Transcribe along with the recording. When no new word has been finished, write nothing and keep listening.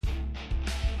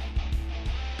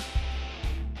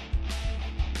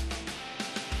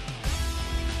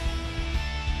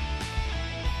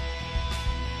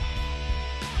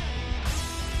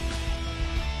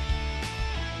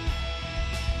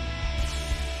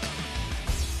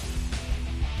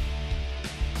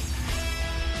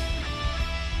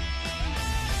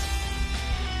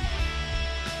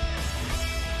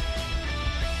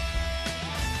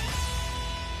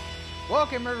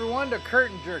Welcome, everyone, to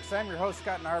Curtain Jerks. I'm your host,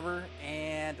 Scott Narver,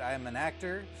 and I'm an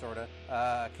actor, sort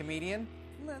of, comedian,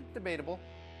 debatable,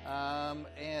 and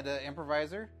an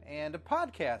improviser, and a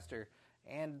podcaster.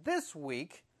 And this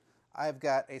week, I've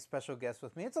got a special guest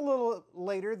with me. It's a little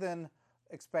later than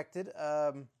expected,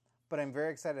 but I'm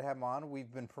very excited to have him on.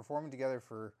 We've been performing together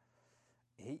for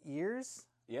 8 years.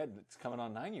 Yeah, it's coming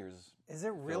on 9 years. Is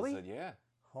it really? Said, yeah.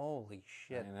 Holy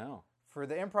shit. I know. For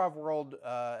the improv world,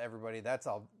 everybody, that's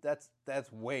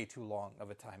way too long of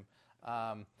a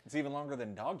time. It's even longer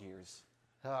than dog years.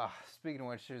 Speaking of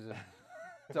which, there's a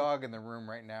dog in the room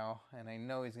right now, and I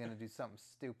know he's going to do something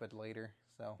stupid later.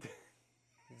 So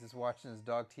he's just watching his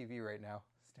dog TV right now,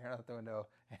 staring out the window.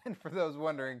 And for those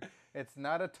wondering, it's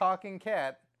not a talking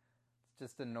cat; it's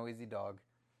just a noisy dog.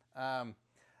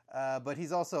 But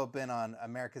he's also been on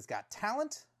America's Got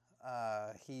Talent.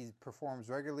 He performs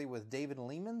regularly with David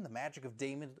Lehman, the magic of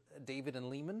David and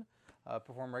Lehman.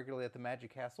 Perform regularly at the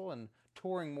Magic Castle and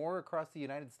touring more across the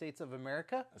United States of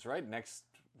America. That's right. Next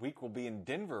week we'll be in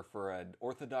Denver for an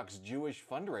Orthodox Jewish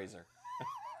fundraiser.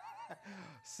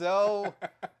 So,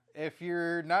 if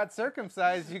you're not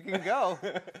circumcised, you can go.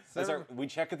 We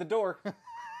check at the door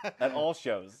at all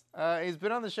shows. He's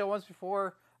been on the show once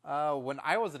before when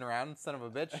I wasn't around, son of a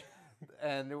bitch.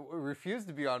 And refused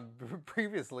to be on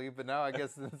previously, but now I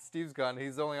guess since Steve's gone,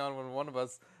 he's only on when one of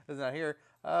us is not here.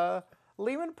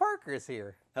 Lehman Parker is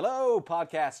here. Hello,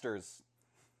 podcasters.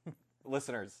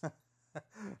 Listeners.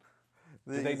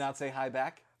 Did they not say hi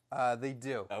back? They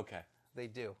do. Okay. They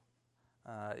do.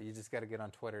 You just got to get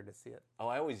on Twitter to see it. Oh,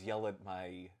 I always yell at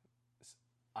my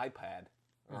iPad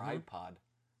or iPod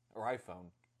or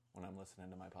iPhone when I'm listening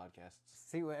to my podcasts.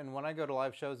 See, and when I go to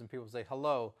live shows and people say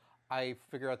hello, I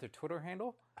figure out their Twitter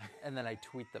handle, and then I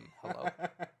tweet them hello.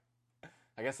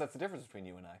 I guess that's the difference between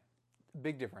you and I.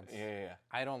 Big difference. Yeah.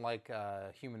 I don't like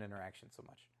human interaction so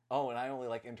much. Oh, and I only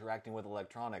like interacting with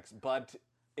electronics, but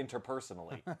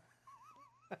interpersonally.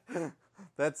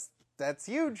 That's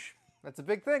huge. That's a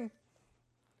big thing.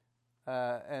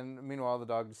 And meanwhile, the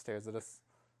dog just stares at us.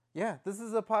 Yeah, this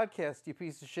is a podcast, you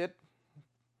piece of shit.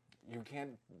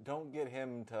 Don't get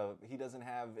him to, he doesn't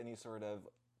have any sort of,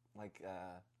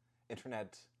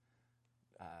 internet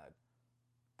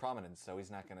prominence, so he's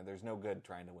not gonna. There's no good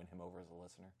trying to win him over as a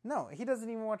listener. No, he doesn't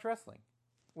even watch wrestling.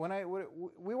 When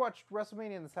we watched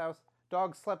WrestleMania in this house,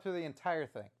 dog slept through the entire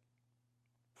thing.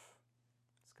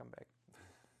 Scumbag.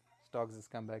 This dog's a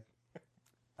scumbag.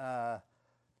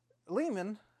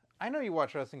 Lehman, I know you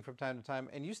watch wrestling from time to time,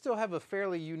 and you still have a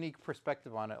fairly unique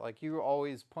perspective on it. Like, you're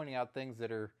always pointing out things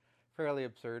that are fairly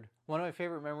absurd. One of my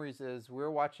favorite memories is we were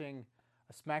watching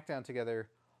a SmackDown together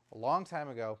a long time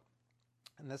ago,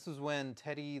 and this was when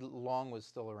Teddy Long was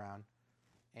still around,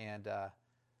 and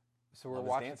so we're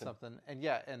watching dancing. something,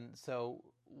 and so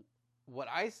what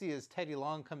I see is Teddy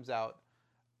Long comes out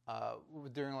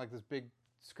during like this big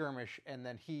skirmish, and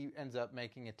then he ends up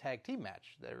making a tag team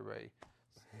match that everybody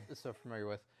is so familiar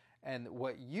with, and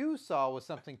what you saw was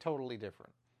something totally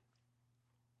different.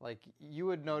 Like, you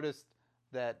had noticed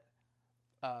that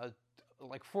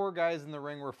like 4 guys in the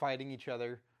ring were fighting each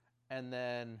other, and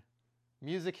then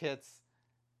music hits,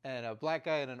 and a black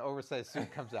guy in an oversized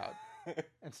suit comes out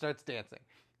and starts dancing.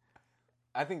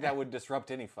 I think that would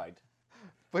disrupt any fight.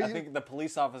 But I think the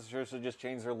police officers should just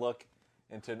change their look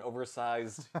into an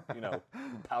oversized,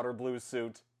 powder blue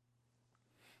suit.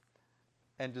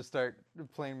 And just start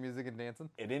playing music and dancing?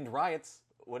 It'd end riots,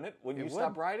 wouldn't it? Wouldn't you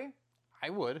stop rioting? I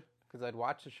would, because I'd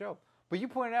watch the show. But you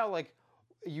pointed out, like,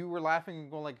 you were laughing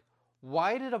and going, like,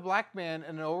 why did a black man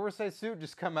in an oversized suit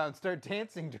just come out and start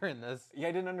dancing during this? Yeah,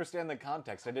 I didn't understand the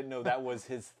context. I didn't know that was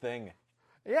his thing.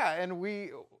 Yeah, and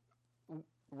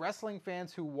wrestling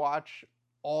fans who watch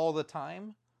all the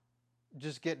time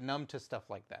just get numb to stuff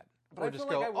like that. But or just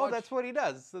go, that's what he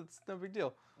does. That's no big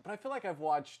deal. But I feel like I've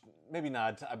watched, maybe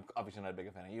not, I'm obviously not a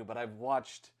big fan of you, but I've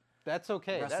watched That's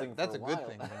okay. wrestling That's for a good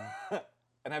thing.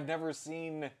 And I've never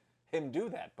seen him do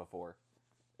that before.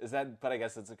 But I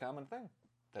guess it's a common thing.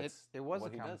 It was a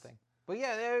common thing. But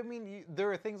yeah, I mean,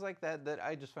 there are things like that that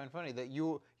I just find funny, that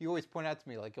you always point out to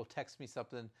me. Like, you'll text me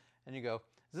something and you go,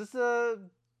 is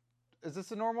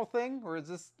this a normal thing? Or is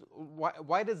this,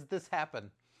 why does this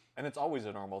happen? And it's always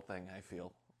a normal thing, I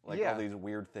feel. Like, all these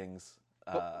weird things.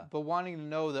 But wanting to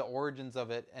know the origins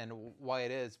of it and why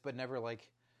it is, but never like,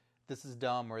 this is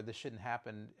dumb or this shouldn't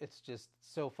happen. It's just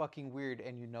so fucking weird,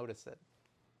 and you notice it.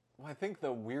 Well, I think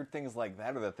the weird things like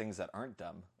that are the things that aren't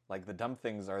dumb. Like, the dumb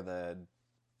things are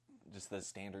just the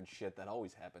standard shit that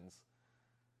always happens.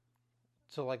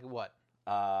 So, like what?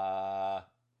 We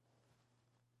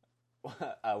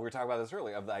were talking about this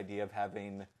earlier, of the idea of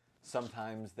having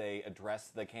sometimes they address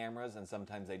the cameras and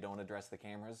sometimes they don't address the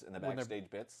cameras in the backstage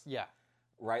bits. Yeah.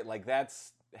 Right? Like,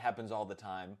 that's happens all the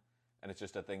time, and it's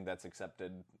just a thing that's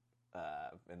accepted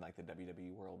in, like, the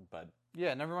WWE world, but...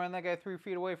 Yeah, never mind that guy 3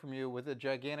 feet away from you with a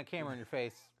gigantic camera in your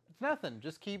face. It's nothing.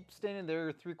 Just keep standing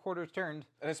there 3/4 turned.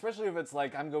 And especially if it's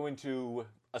like, I'm going to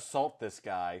assault this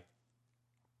guy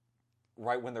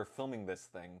right when they're filming this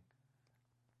thing.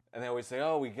 And they always say,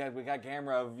 oh, we got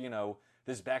camera of,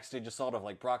 this backstage assault of,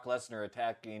 like, Brock Lesnar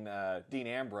attacking Dean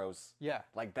Ambrose. Yeah.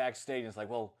 Like, backstage. And it's like,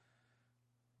 well,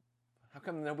 how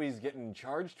come nobody's getting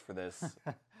charged for this?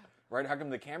 Right? How come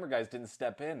the camera guys didn't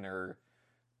step in? Or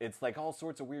it's, like, all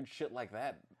sorts of weird shit like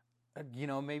that.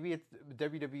 Maybe it's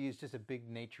WWE is just a big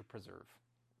nature preserve.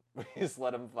 Just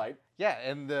let them fight. Yeah,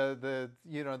 and they're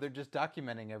just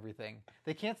documenting everything.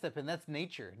 They can't step in. That's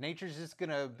nature. Nature's just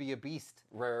gonna be a beast.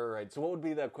 Right. So what would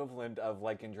be the equivalent of,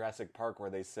 like, in Jurassic Park where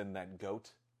they send that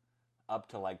goat up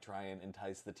to, like, try and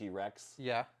entice the T-Rex?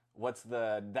 Yeah.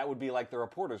 That would be like the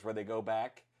reporters where they go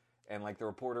back and, like, the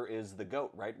reporter is the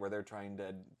goat, right? Where they're trying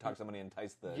to talk to somebody and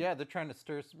entice the... Yeah, they're trying to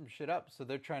stir some shit up. So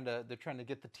they're trying to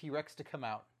get the T-Rex to come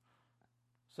out.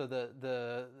 So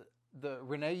the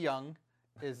Renee Young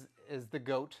is the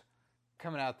goat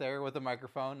coming out there with a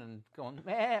microphone and going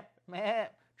meh meh,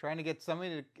 trying to get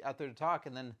somebody out there to talk,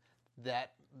 and then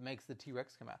that makes the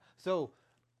T-Rex come out. So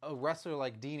a wrestler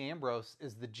like Dean Ambrose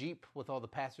is the Jeep with all the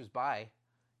passersby,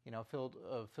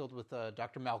 filled with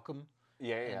Dr. Malcolm,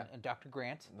 and Dr.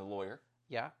 Grant, the lawyer,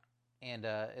 and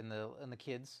the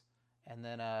kids, and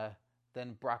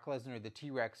then Brock Lesnar, the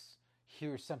T-Rex,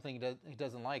 hears something he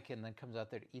doesn't like and then comes out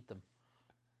there to eat them.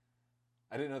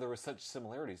 I didn't know there were such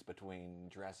similarities between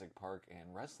Jurassic Park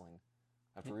and wrestling.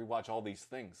 I have to rewatch all these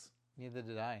things. Neither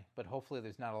did I, but hopefully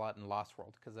there's not a lot in Lost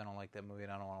World, because I don't like that movie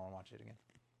and I don't want to watch it again.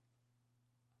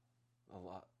 A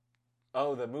lot?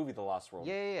 Oh, the movie The Lost World.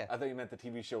 Yeah. I thought you meant the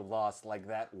TV show Lost, like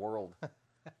that world.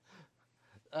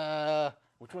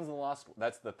 Which one's the Lost?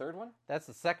 That's the third one? That's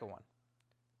the second one.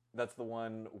 That's the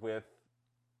one with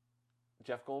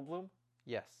Jeff Goldblum?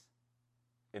 Yes.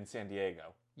 In San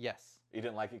Diego? Yes. You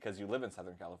didn't like it because you live in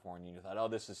Southern California and you thought, oh,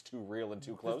 this is too real and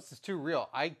too close? This is too real.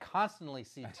 I constantly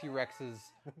see T-Rexes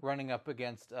running up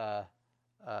against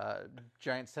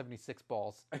giant 76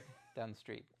 balls down the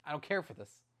street. I don't care for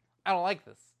this. I don't like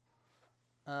this.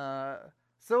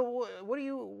 So what are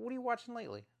you watching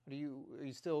lately? Are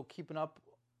you still keeping up,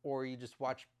 or you just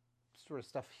watch sort of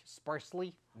stuff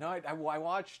sparsely? No, I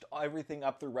watched everything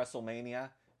up through WrestleMania.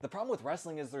 The problem with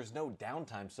wrestling is there's no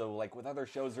downtime. So, like, with other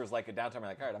shows, there's, like, a downtime. You're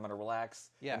like, all right, I'm going to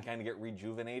relax and kind of get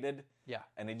rejuvenated. Yeah.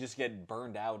 And they just get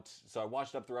burned out. So I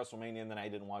watched up through WrestleMania, and then I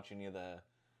didn't watch any of the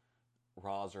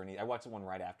Raws or any... I watched the one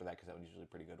right after that because that was usually a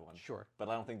pretty good one. Sure. But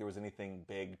I don't think there was anything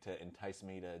big to entice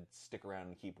me to stick around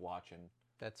and keep watching.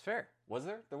 That's fair. Was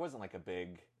there? There wasn't, like, a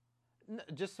big...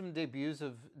 Just some debuts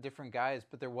of different guys,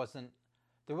 but there wasn't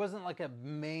like a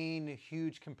main,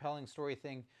 huge, compelling story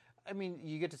thing. I mean,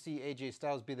 you get to see AJ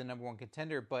Styles be the number one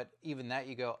contender, but even that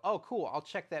you go, oh, cool, I'll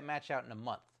check that match out in a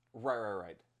month.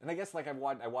 Right. And I guess, like, I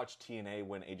watched TNA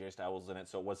when AJ Styles was in it,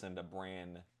 so it wasn't a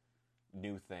brand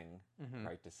new thing,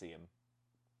 right, to see him.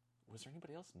 Was there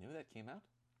anybody else new that came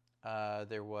out?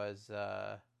 There was...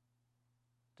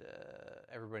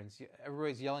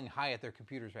 everybody's yelling hi at their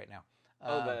computers right now.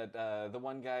 The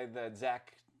one guy, the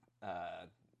Zach...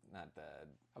 not the...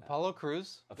 Apollo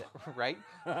Crews, right?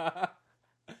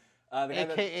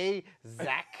 A.K.A.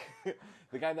 Zach.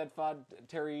 The guy that fought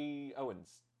Terry Owens.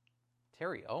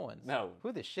 Terry Owens? No.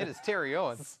 Who the shit is Terry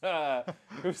Owens?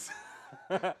 Who's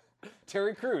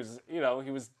Terry Crews. He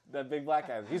was that big black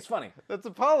guy. He's funny. That's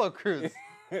Apollo Crews.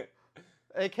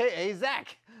 A.K.A.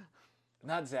 Zach.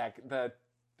 Not Zach.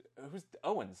 Who's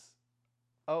Owens?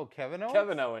 Oh, Kevin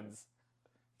Owens?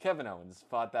 Kevin Owens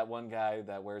fought that one guy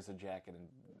that wears a jacket. And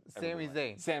Sami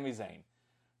Zayn. Sami Zayn.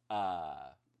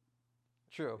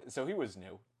 True. So he was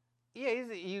new. Yeah,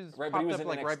 he was right, popped but he was up in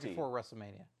like NXT. right before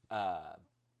WrestleMania.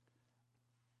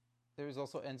 There was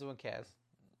also Enzo and Kaz.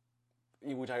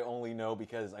 Which I only know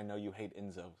because I know you hate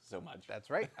Enzo so much. That's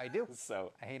right, I do.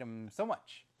 So I hate him so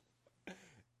much.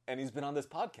 And he's been on this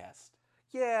podcast.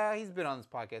 Yeah, he's been on this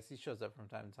podcast. He shows up from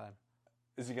time to time.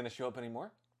 Is he going to show up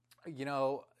anymore?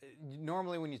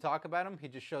 Normally when you talk about him, he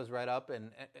just shows right up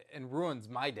and ruins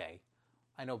my day.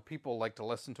 I know people like to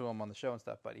listen to him on the show and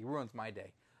stuff, but he ruins my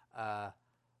day.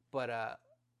 But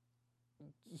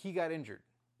he got injured,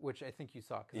 which I think you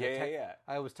saw. Yeah.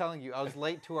 I was telling you, I was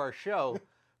late to our show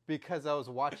because I was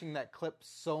watching that clip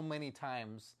so many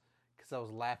times because I was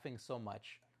laughing so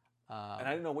much. And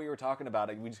I didn't know what you were talking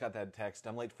about. We just got that text.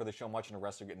 I'm late for the show. I'm watching a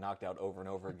wrestler get knocked out over and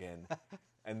over again.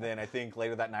 And then I think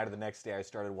later that night or the next day, I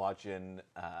started watching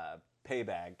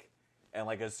Payback. And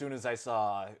like as soon as I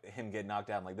saw him get knocked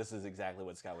out, I'm like, this is exactly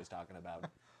what Scott was talking about.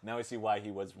 Now I see why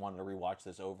he was wanting to rewatch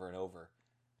this over and over.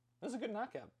 It was a good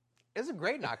knockout. It's a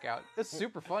great knockout. It's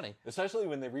super funny. Especially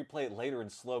when they replay it later in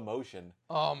slow motion.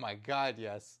 Oh my God,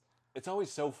 yes. It's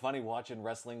always so funny watching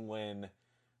wrestling when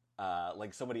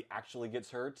like somebody actually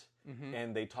gets hurt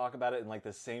and they talk about it in like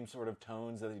the same sort of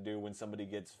tones that they do when somebody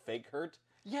gets fake hurt.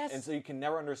 Yes. And so you can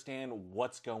never understand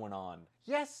what's going on.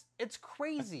 Yes, it's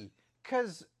crazy.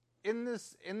 Because in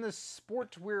this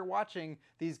sport we're watching,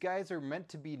 these guys are meant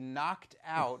to be knocked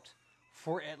out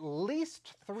for at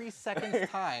least 3 seconds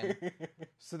time.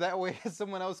 So that way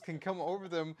someone else can come over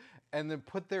them and then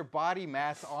put their body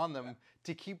mass on them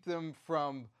to keep them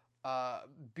from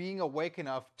being awake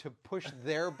enough to push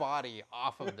their body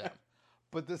off of them.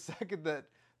 But the second that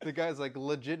the guy's like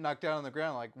legit knocked down on the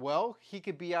ground, like, well, he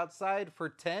could be outside for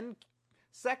 10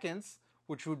 seconds,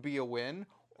 which would be a win,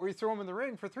 or you throw him in the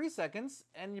ring for 3 seconds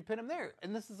and you pin him there,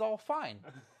 and this is all fine.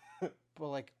 But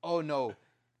like, oh no,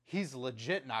 he's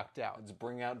legit knocked out. Let's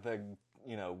bring out the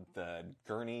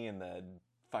gurney and the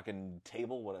fucking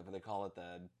table, whatever they call it,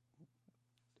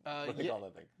 what do they call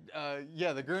that thing?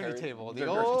 Yeah, the gurney table. The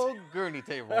gurney old gurney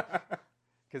table.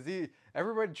 Because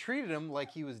everybody treated him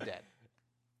like he was dead.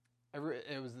 They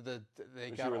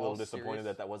You got were a all little disappointed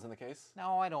serious. that wasn't the case?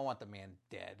 No, I don't want the man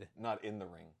dead. Not in the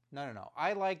ring. No.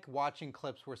 I like watching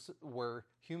clips where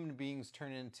human beings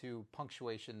turn into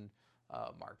punctuation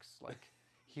marks. Like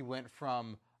he went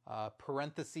from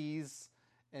parentheses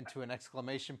into an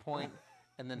exclamation point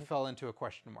and then fell into a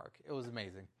question mark. It was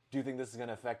amazing. Do you think this is going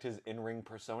to affect his in-ring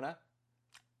persona?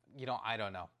 I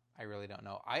don't know. I really don't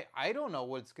know. I don't know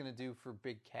what it's going to do for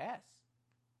Big Cass.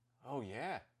 Oh,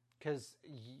 yeah. Because,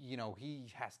 he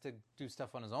has to do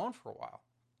stuff on his own for a while.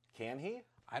 Can he?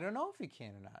 I don't know if he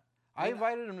can or not. I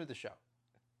invited him to the show.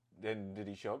 Then did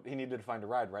he show up? He needed to find a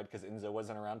ride, right? Because Enzo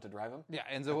wasn't around to drive him? Yeah,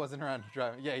 Enzo wasn't around to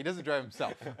drive him. Yeah, he doesn't drive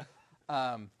himself.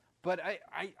 But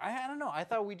I don't know. I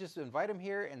thought we'd just invite him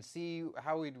here and see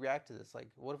how he'd react to this. Like,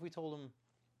 what if we told him,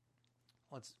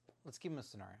 let's give him a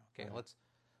scenario, okay? Mm-hmm.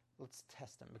 Let's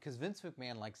test him. Because Vince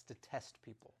McMahon likes to test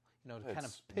people, to kind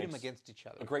of pit them against each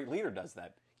other. A great leader does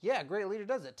that. Yeah, a great leader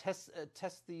does it. Test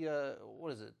the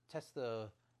what is it? Test the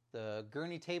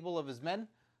gurney table of his men.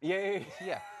 Yeah.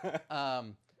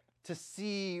 To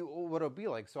see what it'll be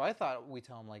like. So I thought we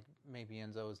tell him like maybe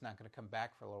Enzo is not going to come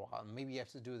back for a little while, and maybe he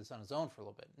has to do this on his own for a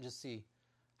little bit and just see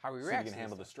how he reacts. So he can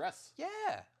handle the stress.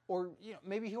 Yeah, or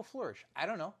maybe he'll flourish. I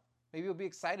don't know. Maybe he'll be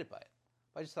excited by it.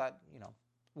 But I just thought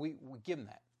we give him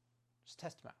that. Just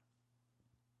test him out.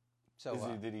 So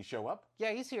did he show up?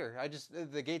 Yeah, he's here.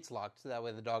 The gate's locked, so that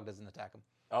way the dog doesn't attack him.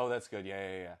 Oh, that's good.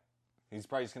 Yeah. He's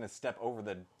probably just gonna step over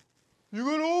the. You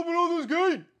gotta open up this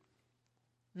gate.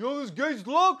 This gate's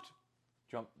locked.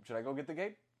 Should I go get the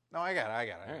gate? No, I got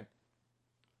it. All right.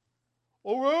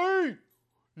 All right.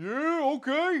 Yeah.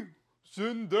 Okay.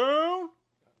 Sitting down.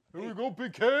 Here we go,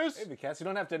 Big Cass. Hey, Big Cass, you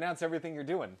don't have to announce everything you're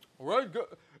doing. All right.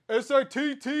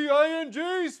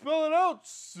 SITTING. Spell it out.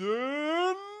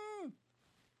 Sin.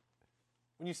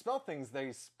 When you spell things,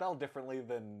 they spell differently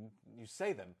than you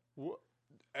say them. What?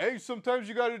 Hey, sometimes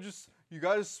you gotta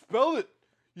spell it.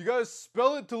 You gotta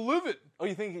spell it to live it. Oh,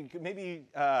 you think maybe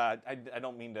I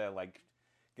don't mean to like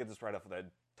get this right off the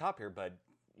top here, but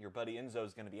your buddy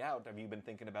Enzo's going to be out. Have you been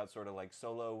thinking about sort of like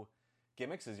solo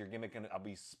gimmicks? Is your gimmick going to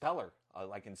be speller?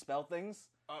 I can spell things?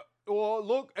 Well,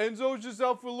 look, Enzo's just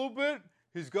out for a little bit.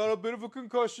 He's got a bit of a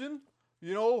concussion.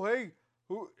 Hey,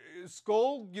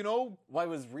 Skull, Well, I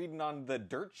was reading on the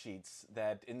dirt sheets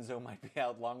that Enzo might be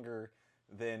out longer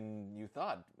than you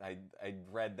thought. I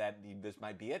read that this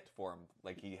might be it for him.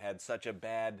 Like he had such a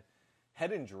bad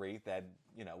head injury that,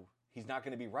 he's not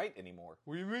going to be right anymore.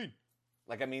 What do you mean?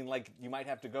 Like you might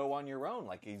have to go on your own.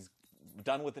 Like he's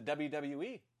done with the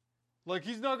WWE. Like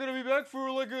he's not going to be back for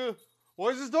why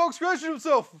is this dog scratching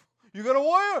himself? You got a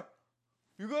wire?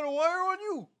 You got a wire on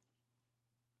you?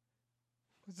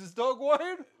 Is this dog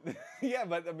wired? Yeah,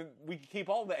 but we keep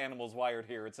all the animals wired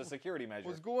here. It's a security measure.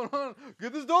 What's going on?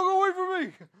 Get this dog away from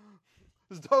me!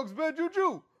 This dog's bad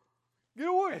juju. Get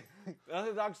away.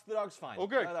 The dog's fine.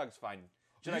 Okay. The dog's fine.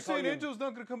 Should I saying Angel's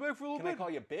not going to come back for a little bit? Can I call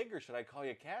you Big, or should I call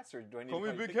you Cass, or do I need call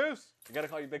to me Big Cass? I gotta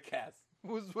call you Big Cass.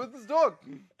 What's with this dog?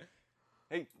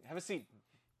 Hey, have a seat.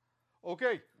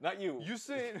 Okay. Not you. You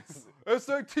saying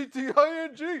SITTING?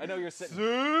 I know you're sitting.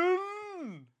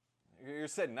 Sin. You're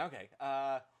sitting. Okay.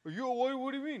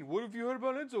 What do you mean? What if you heard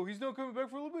about Enzo? He's not coming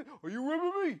back for a little bit. Are you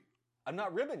ribbing me? I'm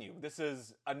not ribbing you. This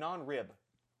is a non-rib.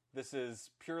 This is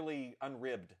purely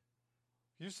unribbed.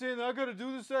 You saying that I got to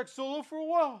do this act solo for a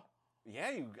while?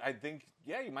 I think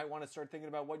you might want to start thinking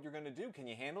about what you're going to do. Can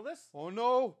you handle this? Oh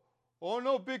no,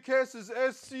 Big Cass is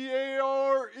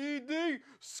SCARED.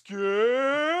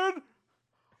 Scared?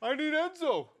 I need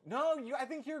Enzo. No, I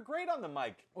think you're great on the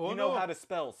mic. Oh, you know no. how to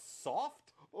spell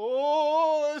soft?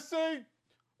 Oh,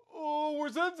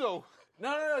 where's Enzo?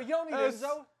 No, you don't need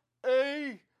Enzo.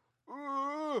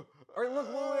 Or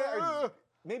look,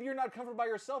 maybe you're not comfortable by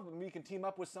yourself, but maybe you can team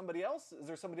up with somebody else. Is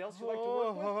there somebody else you'd like to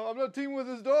work with? I'm not teaming with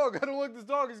this dog. I don't like this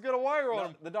dog. He's got a wire on No,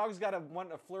 him. the dog's got a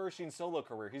flourishing solo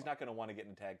career. He's not going to want to get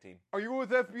in a tag team. Are you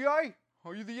with FBI?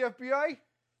 Are you the FBI?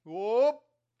 Whoop.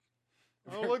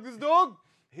 I don't like this dog.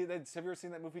 Have you ever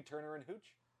seen that movie Turner and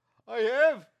Hooch? I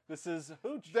have. This is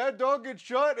Hooch. That dog gets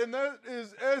shot, and that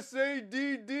is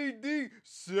SADDD.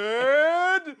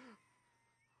 Sad.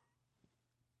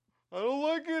 I don't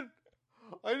like it.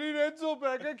 I need Enzo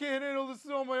back. I can't handle this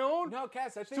on my own. No,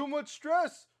 Cass, I think... Too much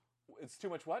stress. It's too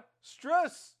much what?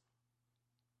 Stress.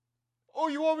 Oh,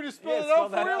 you want me to spell Yeah, it spell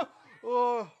out that for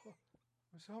you? out.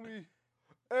 How many?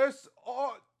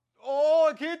 S-R... Oh,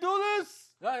 I can't do this.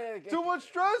 Too much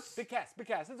stress. Big Cass.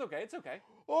 It's okay.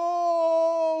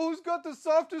 Oh, who's got the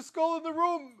softest skull in the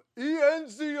room?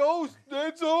 ENZO.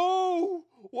 Enzo.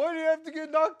 Why do you have to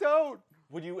get knocked out?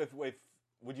 Would you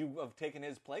would you have taken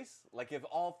his place? Like, if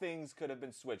all things could have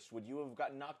been switched, would you have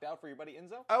gotten knocked out for your buddy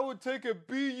Enzo? I would take a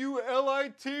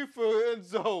BULIT for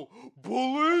Enzo.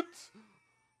 Bullet?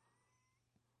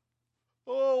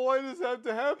 Oh, why does this have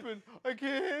to happen? I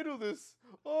can't handle this.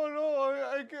 Oh no,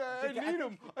 I need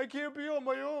him. I can't be on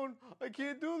my own. I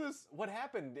can't do this. What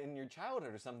happened in your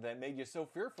childhood or something that made you so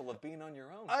fearful of being on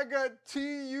your own? I got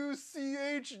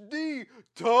TUCHD.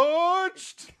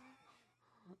 Touched?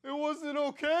 It wasn't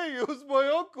okay. It was my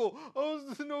uncle. I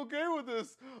wasn't okay with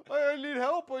this. I need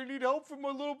help. I need help from my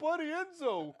little buddy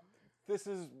Enzo. This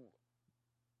is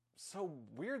so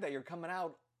weird that you're coming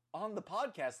out on the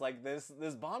podcast like this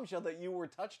bombshell that you were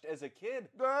touched as a kid.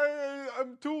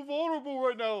 I'm too vulnerable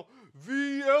right now.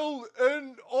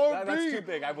 VLNRB. That's too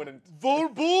big. I wouldn't.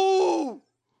 Vulnerable.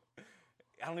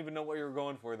 I don't even know what you were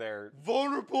going for there.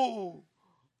 Vulnerable.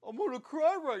 I'm gonna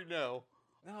cry right now.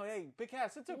 No, hey, Big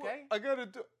Cass, it's okay. I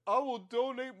will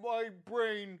donate my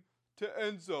brain to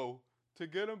Enzo to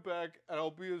get him back, and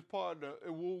I'll be his partner,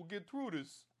 and we'll get through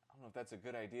this. I don't know if that's a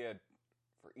good idea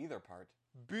for either part.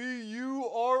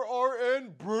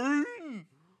 BURRN, brain.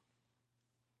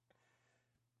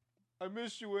 I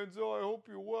miss you, Enzo. I hope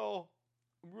you're well.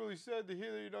 I'm really sad to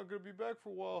hear that you're not going to be back for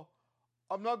a while.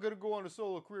 I'm not going to go on a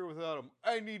solo career without him.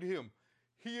 I need him.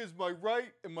 He is my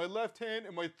right and my left hand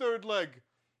and my third leg.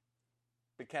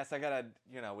 But Cass, I gotta,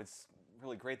 it's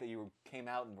really great that you came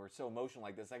out and were so emotional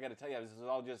like this. I gotta tell you, this is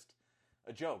all just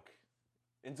a joke.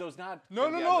 Enzo's not...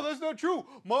 No, that's not true.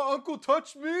 My uncle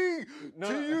touched me.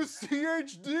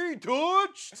 TUCHD,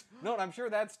 touched. No, I'm sure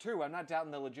that's true. I'm not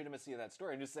doubting the legitimacy of that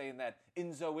story. I'm just saying that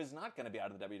Enzo is not going to be out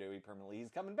of the WWE permanently. He's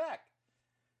coming back.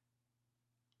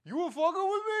 You were fucking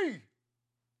with me.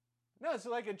 No, it's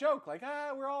like a joke. Like,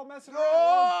 we're all messing around.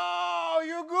 Oh,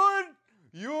 you're good.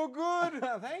 You're good.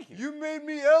 Thank you. You made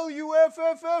me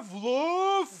LUFFF,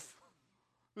 love.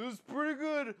 It was pretty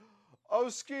good. I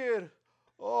was scared.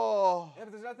 Oh. Yeah,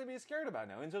 but there's nothing to be scared about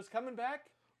now. Enzo's coming back.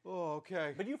 Oh,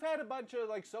 okay. But you've had a bunch of,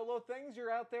 solo things.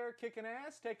 You're out there kicking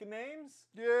ass, taking names.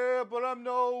 Yeah, but I'm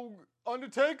no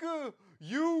Undertaker.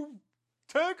 You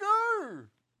Taker.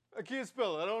 I can't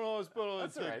spell it. I don't know how to spell Undertaker.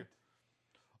 That's all right.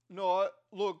 No,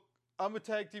 look, I'm a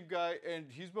tag team guy, and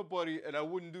he's my buddy, and I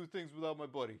wouldn't do things without my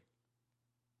buddy.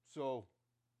 So,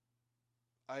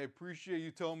 I appreciate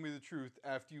you telling me the truth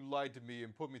after you lied to me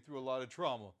and put me through a lot of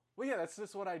trauma. Well, yeah, that's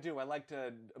just what I do. I like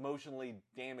to emotionally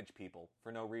damage people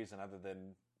for no reason other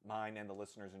than mine and the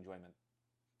listeners' enjoyment.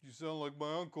 You sound like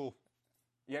my uncle.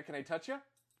 Yeah, can I touch you?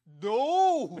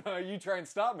 No! You try and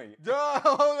stop me. No,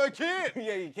 I can't.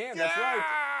 Yeah, you can. That's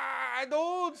right.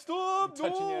 Don't stop.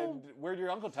 Touching you. Where'd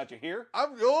your uncle touch you? Here?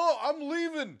 I'm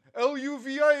leaving.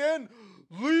 LUVIN.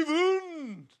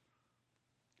 Leaving.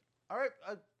 All right.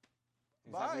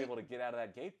 He's not gonna be able to get out of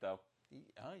that gate, though.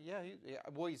 Yeah.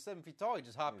 Well, he's 7 feet tall. He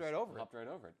just hopped right over it. Hopped right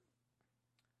over it.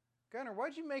 Gunner,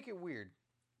 why'd you make it weird?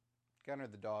 Gunner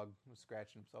the dog was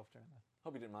scratching himself during that.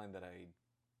 Hope you didn't mind that I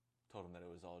told him that it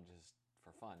was all just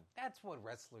for fun. That's what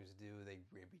wrestlers do. They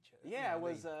rib each other. Yeah, it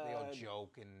was... They all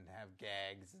joke and have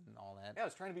gags and all that. Yeah, I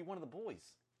was trying to be one of the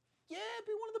boys. Yeah,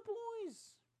 be one of the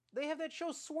boys. They have that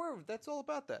show Swerve. That's all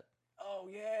about that. Oh,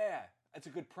 yeah. That's a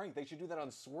good prank. They should do that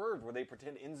on Swerve where they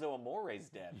pretend Enzo Amore's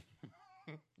dead.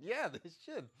 Yeah, they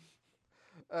should.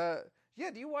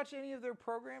 Yeah, do you watch any of their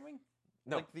programming?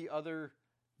 No. Like the other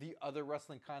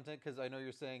wrestling content? Because I know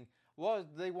you're saying, well,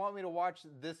 they want me to watch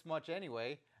this much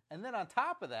anyway. And then on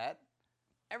top of that,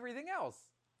 everything else.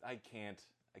 I can't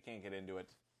get into it.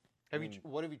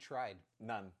 What have you tried?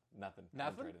 Nothing. I haven't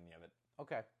Nothing? tried any of it.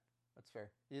 Okay, that's fair.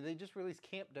 Yeah, they just released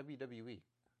Camp WWE.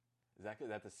 Is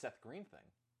that the Seth Green thing?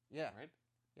 Yeah, Right?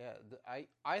 yeah.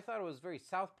 I thought it was very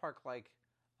South Park like,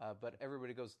 but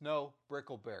everybody goes, no,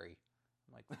 Brickleberry.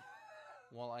 I'm like,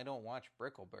 well, I don't watch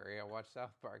Brickleberry. I watch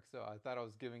South Park, so I thought I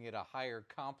was giving it a higher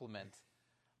compliment.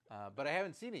 But I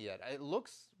haven't seen it yet. It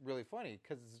looks really funny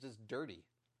because it's just dirty,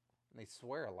 and they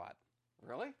swear a lot.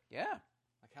 Really? Yeah,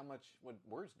 Like what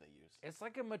words do they use? it's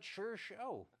like a mature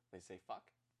show. They say fuck?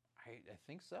 I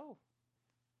think so.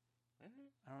 Mhm.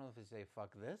 I don't know if they say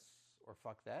fuck this or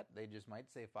fuck that. They just might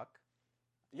say fuck.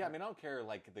 Yeah, I mean, I don't care,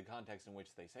 like, the context in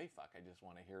which they say fuck. I just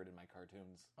want to hear it in my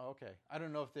cartoons. Oh, okay. I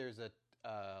don't know if there's a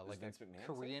like Vince a McMahon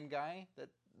Korean guy that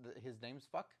his name's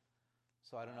fuck.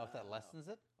 So I don't know if that Oh. lessens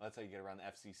it. Well, that's how you get around the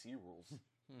FCC rules.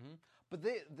 Hmm. But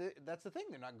that's the thing.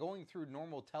 They're not going through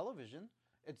normal television.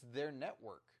 It's their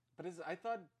network. But I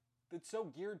thought it's so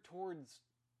geared towards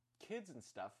kids and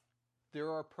stuff. There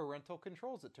are parental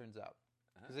controls, it turns out.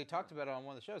 Because they talked about it on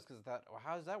one of the shows, because I thought, well,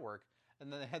 how does that work?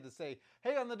 And then they had to say,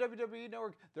 hey, on the WWE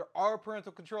Network, there are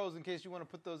parental controls in case you want to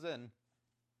put those in.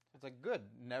 It's like, good.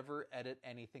 Never edit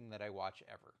anything that I watch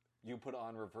ever. You put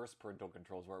on reverse parental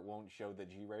controls where it won't show the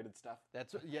G-rated stuff.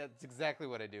 That's exactly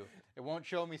what I do. It won't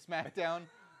show me SmackDown.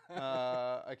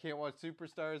 I can't watch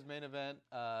Superstars, Main Event.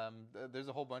 There's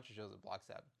a whole bunch of shows that blocks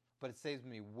that. But it saves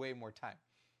me way more time.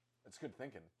 That's good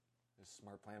thinking. It's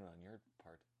smart planning on your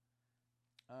part.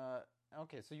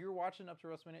 Okay, so you were watching up to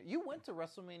WrestleMania. You went to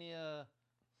WrestleMania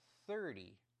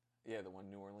 30. Yeah, the one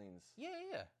in New Orleans.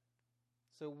 Yeah.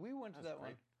 So we went to That was that one.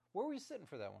 great. Where were you sitting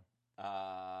for that one?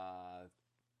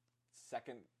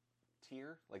 Second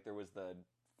tier. Like, there was the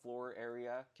floor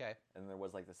area, Okay. and there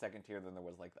was, like, the second tier, then there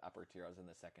was, like, the upper tier. I was in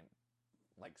the second,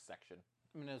 like, section.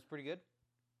 I mean, it was pretty good.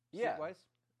 Yeah. Seat-wise?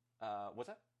 What's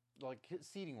that? Like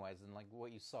seating-wise and like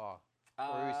what you saw.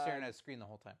 Or were you staring at a screen the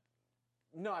whole time?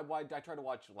 No, I tried to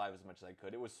watch live as much as I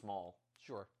could. It was small.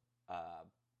 Sure. That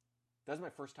was my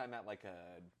first time at, like,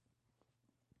 a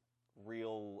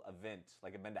real event.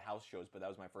 Like, I've been to house shows, but that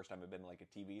was my first time I've been to, like,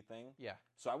 a TV thing. Yeah.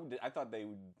 So I thought they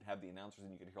would have the announcers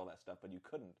and you could hear all that stuff, but you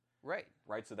couldn't. Right.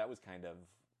 Right? So that was kind of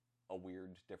a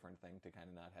weird, different thing to kind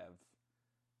of not have.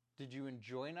 Did you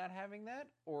enjoy not having that?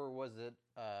 Or was it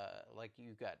like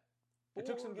you got It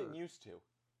took some bored, getting used to.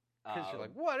 Because you're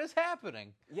like, what is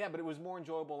happening? Yeah, but it was more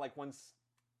enjoyable, like, once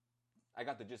I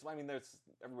got the gist. I mean, there's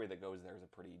everybody that goes there is a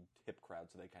pretty hip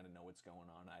crowd, so they kind of know what's going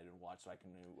on. I didn't watch, so I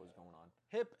can know what was going on.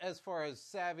 Hip as far as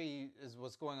savvy is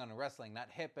what's going on in wrestling, not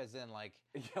hip as in like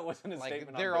Yeah, it wasn't a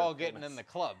statement. they're on all their getting in the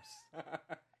famous. clubs.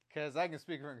 Because I can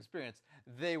speak from experience,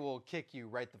 they will kick you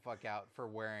right the fuck out for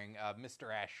wearing a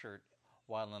Mr. Ash shirt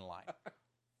while in line.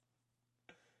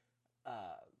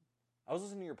 I was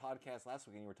listening to your podcast last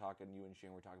week, and you and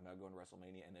Shane were talking about going to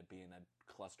WrestleMania and it being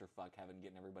a clusterfuck,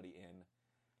 getting everybody in.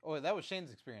 Oh, that was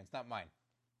Shane's experience, not mine.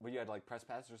 But you had, like, press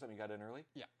passes or something, you got in early?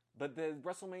 Yeah. But the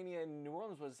WrestleMania in New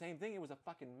Orleans was the same thing. It was a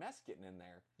fucking mess getting in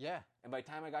there. Yeah. And by the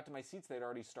time I got to my seats, they'd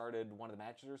already started one of the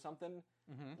matches or something.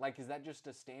 Mm-hmm. Like, is that just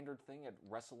a standard thing at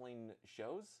wrestling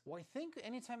shows? Well, I think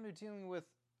anytime you're dealing with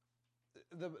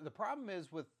the problem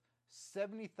is with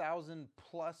 70,000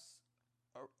 plus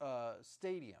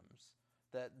stadiums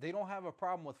that they don't have a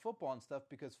problem with football and stuff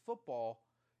because football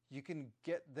you can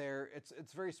get there.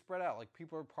 It's very spread out. Like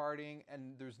people are partying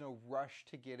and there's no rush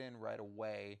to get in right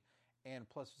away. And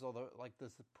plus there's all the like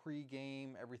this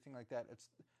pre-game everything like that.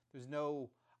 There's no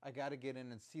I got to get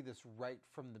in and see this right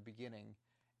from the beginning,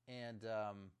 and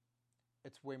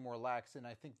it's way more lax. And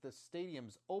I think the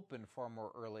stadiums open far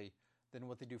more early than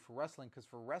what they do for wrestling because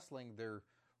for wrestling they're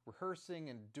rehearsing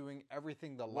and doing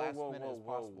everything the last minute as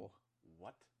possible.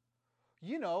 What?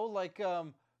 You know, like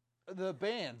the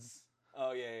bands.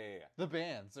 Oh, yeah. The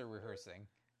bands are rehearsing.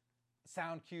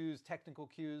 Sound cues, technical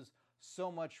cues,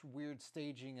 so much weird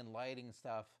staging and lighting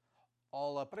stuff,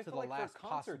 all up But I to feel the like last for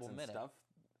concerts possible and minute. stuff,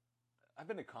 I've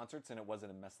been to concerts and it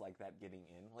wasn't a mess like that getting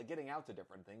in. Like, getting out's a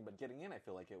different thing, but getting in, I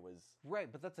feel like it was... Right,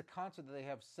 but that's a concert that they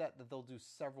have set that they'll do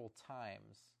several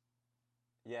times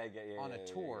Yeah, on a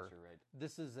tour. You're right.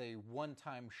 This is a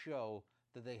one-time show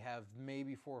that they have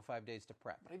maybe 4 or 5 days to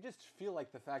prep. But I just feel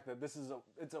like the fact that this is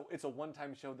it's a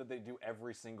one-time show that they do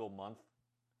every single month.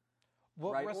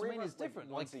 Well, Right, or even, WrestleMania is like, different.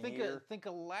 once a think year. think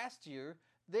of last year,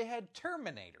 they had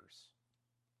Terminators.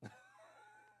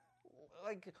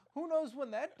 Like, who knows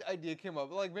when that idea came up?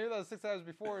 Like, maybe that was 6 hours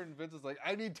before, and Vince was like,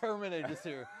 I need Terminators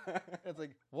here. It's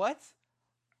like, what?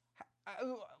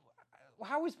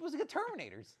 How are we supposed to get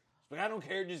Terminators? But I don't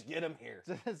care, just get them here.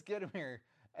 Just get him here.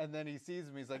 And then he sees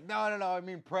me, he's like, no, I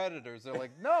mean Predators. They're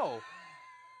like, no.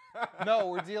 No,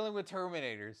 we're dealing with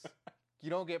Terminators. You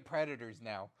don't get Predators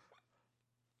now.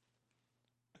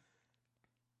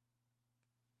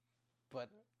 But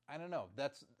I don't know.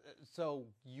 That's so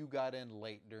you got in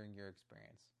late during your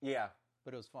experience, Yeah.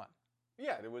 but it was fun.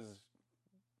 Yeah, it was.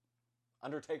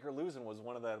 Undertaker losing was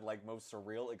one of the like most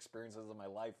surreal experiences of my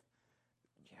life.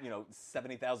 Yeah. You know,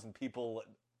 70,000 people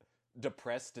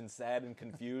depressed and sad and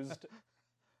confused.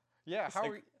 Yeah, It's how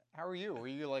like- are how are you? Were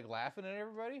you like laughing at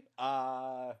everybody?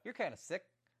 uh You're kind of sick.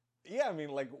 yeah, I mean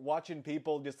like watching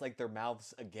people just like their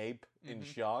mouths agape in Mhm.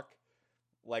 shock.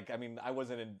 Like I mean, I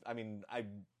wasn't in I mean, I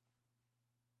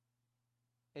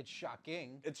It's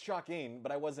shocking. it's shocking,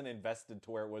 but I wasn't invested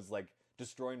to where it was like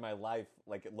destroying my life.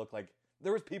 Like it looked like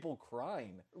there was people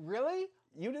crying. Really?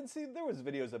 You didn't see there was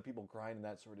videos of people crying and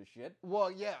that sort of shit.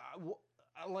 Well, yeah.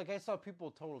 Like I saw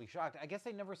people totally shocked. I guess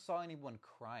I never saw anyone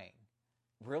crying.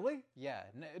 Really? Yeah,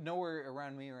 nowhere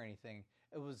around me or anything.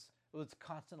 It was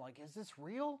constant. Like, is this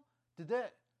real? Did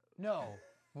that? No.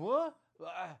 What?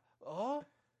 Oh.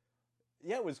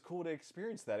 Yeah, it was cool to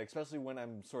experience that, especially when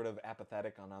I'm sort of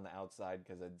apathetic on the outside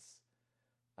because it's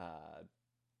a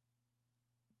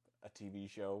TV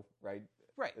show, right?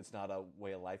 Right. It's not a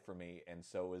way of life for me, and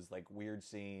so it was like weird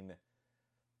seeing.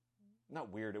 Not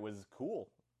weird. It was cool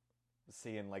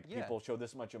seeing like Yeah. people show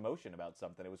this much emotion about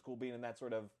something. It was cool being in that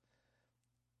sort of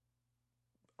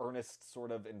earnest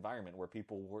sort of environment where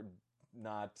people were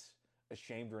not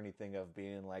ashamed or anything of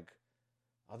being like,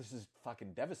 "Oh, this is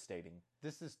fucking devastating."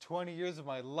 This is 20 years of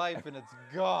my life and it's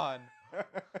gone.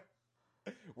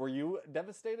 Were you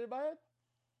devastated by it?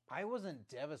 I wasn't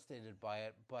devastated by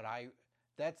it, but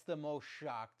that's the most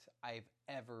shocked I've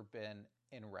ever been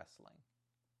in wrestling.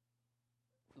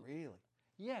 Really?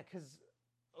 Yeah, cuz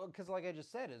like I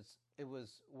just said, it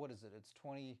was what is it? It's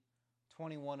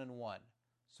 21-1.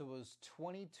 So it was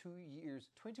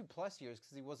 22 plus years cuz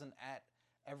he wasn't at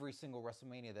every single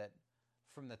WrestleMania that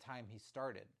from the time he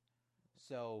started.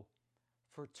 So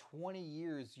for 20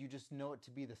 years you just know it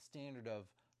to be the standard of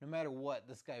no matter what,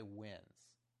 this guy wins.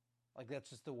 Like that's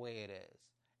just the way it is.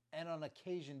 And on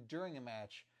occasion during a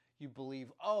match, you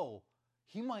believe, oh,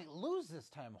 he might lose this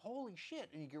time. Holy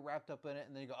shit. And you get wrapped up in it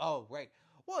and then you go, oh, right.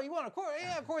 Well, he won, of course.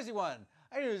 Yeah, of course he won.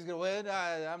 I knew he was going to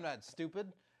win. I'm not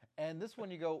stupid. And this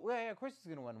one you go, well, yeah, of course he's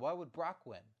going to win. Why would Brock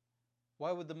win?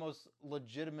 Why would the most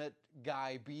legitimate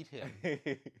guy beat him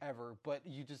ever? But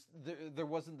you just, there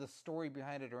wasn't the story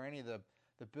behind it or any of the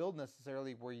build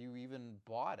necessarily where you even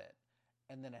bought it.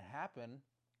 And then it happened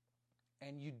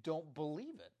and you don't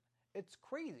believe it. It's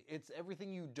crazy. It's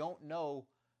everything you don't know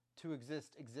to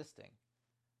exist existing.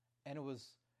 And it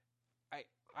was,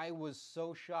 I was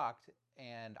so shocked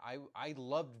and I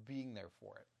loved being there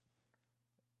for it.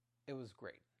 It was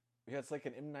great. Yeah, it's like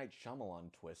an M. Night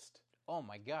Shyamalan twist. Oh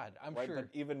my God. I'm right? sure. But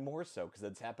even more so because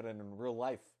it's happening in real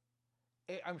life.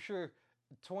 I'm sure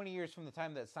 20 years from the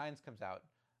time that Signs comes out,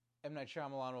 M. Night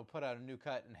Shyamalan will put out a new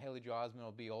cut and Haley Joel Osment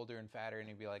will be older and fatter and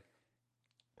he'll be like,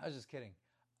 I was just kidding.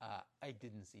 I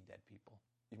didn't see dead people.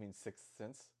 You mean Sixth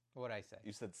Sense? What'd I say?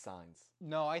 You said Signs.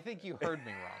 No, I think you heard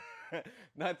me wrong.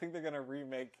 No, I think they're going to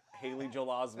remake Haley Joel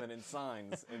Osment in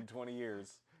Signs in 20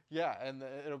 years. Yeah, and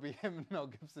it'll be him and Mel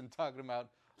Gibson talking about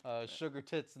sugar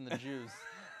tits and the Jews.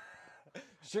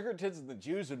 Sugar Tits and the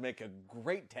Jews would make a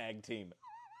great tag team.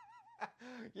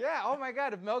 Yeah, oh my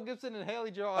God, if Mel Gibson and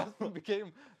Haley Joel Osment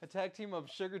became a tag team of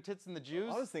sugar tits and the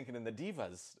Jews. I was thinking in the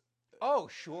Divas. Oh,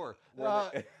 sure.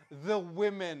 Were they- The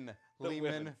women, The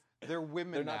Lehman. women. They're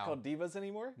women They're now. not called Divas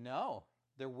anymore? No,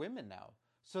 they're women now.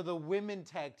 So the women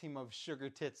tag team of sugar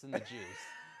tits and the Jews.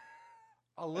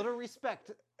 A little respect.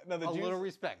 No, the A Jews, little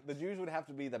respect. The Jews would have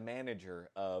to be the manager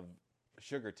of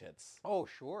Sugar Tits. Oh,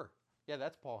 sure. Yeah,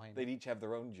 that's Paul Heyman. They'd each have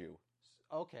their own Jew.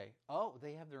 Okay. Oh,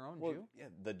 they have their own Well, Jew? yeah,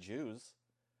 the Jews.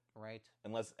 Right.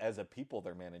 Unless, as a people,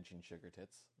 they're managing Sugar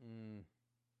Tits. Mm.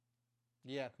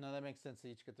 Yeah, no, that makes sense. They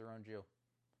each get their own Jew.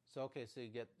 So, okay, so you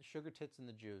get sugar tits and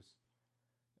the Jews.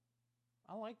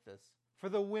 I like this. For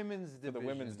the women's division. For the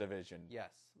women's division.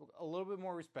 Yes. A little bit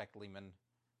more respect, Lehman,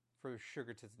 for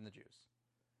sugar tits and the Jews.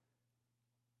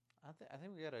 I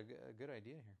think we got a good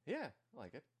idea here. Yeah, I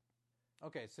like it.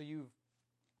 Okay, so you've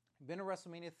been to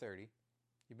WrestleMania 30.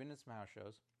 You've been to some house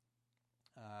shows.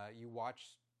 You watch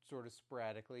sort of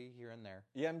sporadically here and there.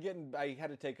 Yeah, I had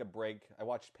to take a break. I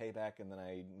watched Payback, and then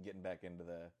I'm getting back into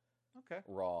the Okay.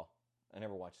 Raw. I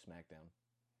never watched SmackDown.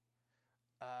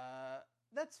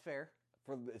 That's fair.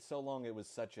 For so long, it was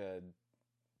such a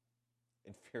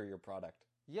inferior product.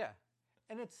 Yeah.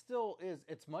 And it still is.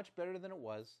 It's much better than it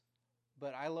was.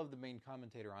 But I love the main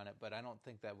commentator on it, but I don't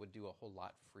think that would do a whole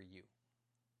lot for you.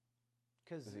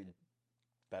 Because Is he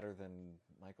better than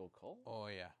Michael Cole? oh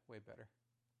yeah, way better.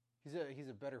 He's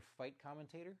a better fight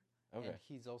commentator. Okay. And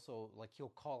he's also like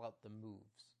he'll call out the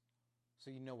moves, so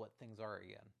you know what things are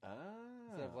again.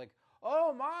 Instead of like,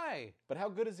 oh my! But how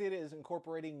good is it is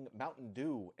incorporating Mountain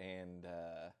Dew and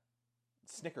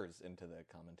Snickers into the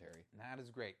commentary? Not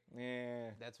as great. Yeah.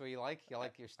 That's what you like. You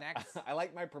like your snacks. I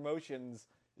like my promotions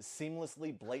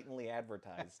seamlessly, blatantly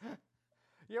advertised.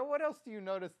 Yeah. What else do you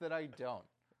notice that I don't?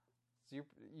 So you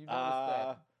notice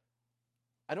that.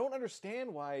 I don't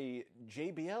understand why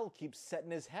JBL keeps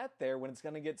setting his hat there when it's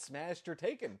going to get smashed or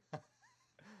taken.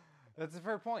 That's a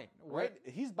fair point, Right?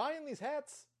 He's buying these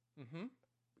hats. Mm-hmm.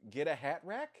 Get a hat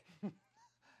rack.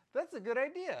 That's a good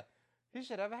idea. He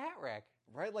should have a hat rack.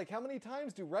 Right? Like, how many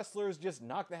times do wrestlers just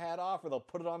knock the hat off or they'll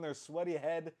put it on their sweaty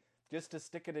head just to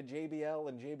stick it to JBL,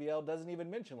 and JBL doesn't even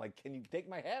mention, like, can you take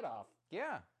my hat off?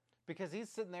 Yeah, because he's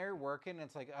sitting there working, and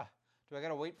it's like, do I got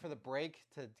to wait for the break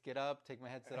to get up, take my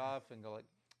headset off, and go like,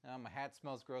 oh, my hat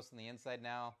smells gross on the inside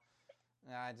now.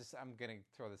 I'm going to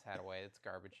throw this hat away. It's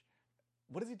garbage.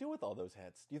 What does he do with all those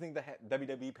hats? Do you think the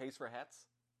WWE pays for hats?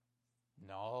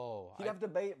 No. He'd have to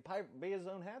pay his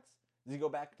own hats? Does he go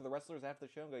back to the wrestlers after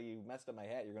the show and go, you messed up my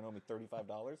hat, you're going to owe me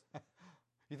 $35?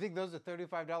 You think those are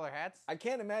 $35 hats? I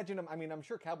can't imagine him. I mean, I'm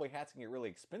sure cowboy hats can get really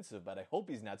expensive, but I hope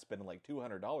he's not spending like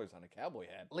 $200 on a cowboy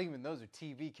hat. Lehman, those are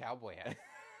TV cowboy hats.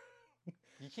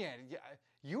 You can't.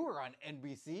 You were on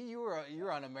NBC.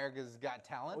 You're on America's Got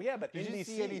Talent. Well, yeah, but did NBC... you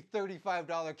see any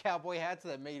 $35 cowboy hats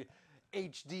that made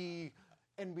HD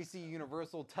NBC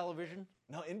Universal Television?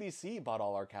 No, NBC bought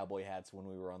all our cowboy hats when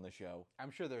we were on the show.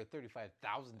 I'm sure they're $35,000.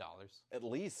 At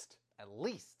least. At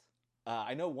least.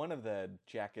 I know one of the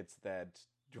jackets that...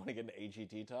 Do you want to get into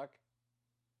AGT talk?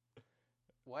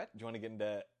 What? Do you want to get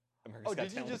into America's Got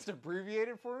Talent? Talent? You just abbreviate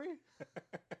it for me?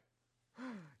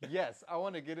 Yes, I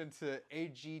want to get into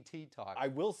AGT talk. I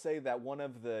will say that one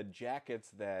of the jackets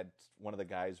that one of the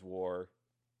guys wore,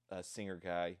 a singer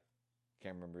guy,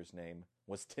 can't remember his name,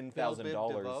 was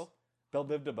 $10,000. Belle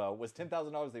Biv DeVoe was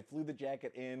 $10,000. They flew the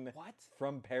jacket in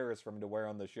from Paris for him to wear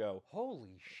on the show.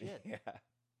 Holy shit. Yeah.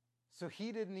 So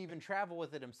he didn't even travel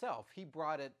with it himself. He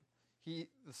brought it.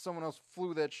 Someone else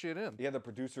flew that shit in. Yeah, the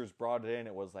producers brought it in.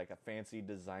 It was like a fancy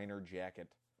designer jacket.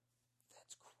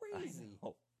 That's crazy. I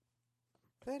know.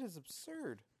 That is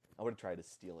absurd. I would have tried to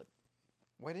steal it.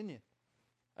 Why didn't you?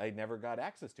 I never got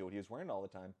access to it. He was wearing it all the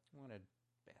time. What a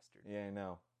bastard. Yeah, I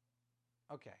know.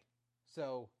 Okay.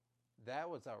 So that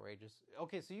was outrageous.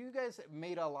 Okay, so you guys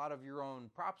made a lot of your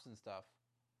own props and stuff.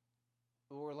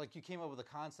 Or like you came up with the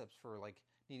concepts for like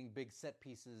needing big set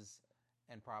pieces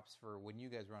and props for when you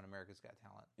guys were on America's Got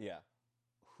Talent. Yeah.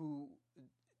 Who,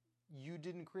 you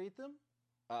didn't create them?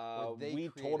 We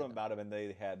told them about them, and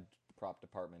they had the prop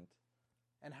department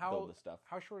and build the stuff.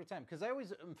 How short a time? Because I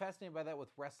always am fascinated by that with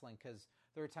wrestling, because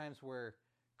there are times where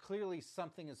clearly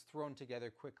something is thrown together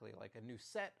quickly, like a new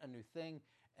set, a new thing,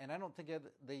 and I don't think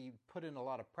they put in a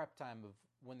lot of prep time of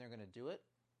when they're going to do it.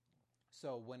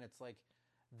 So when it's like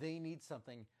they need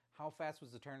something, how fast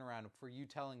was the turnaround for you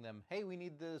telling them, hey, we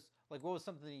need this? Like, what was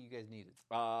something that you guys needed?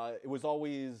 It was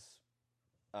always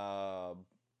a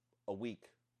week.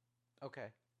 Okay.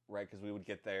 Right, because we would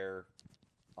get there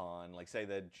on, like, say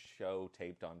the show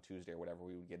taped on Tuesday or whatever,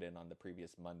 we would get in on the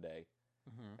previous Monday.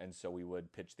 Mm-hmm. And so we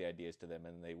would pitch the ideas to them,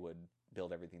 and they would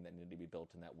build everything that needed to be built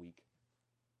in that week.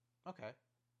 Okay.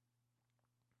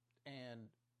 And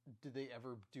did they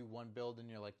ever do one build and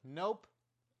you're like, nope,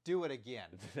 do it again?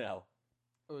 No.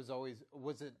 It was always,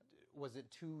 was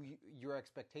it to your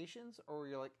expectations, or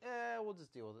you're like, we'll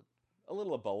just deal with it? A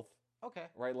little of both. Okay.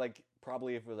 Right, like,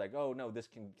 probably if it was like, oh, no, this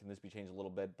can this be changed a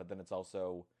little bit, but then it's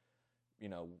also, you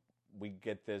know, we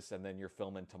get this and then you're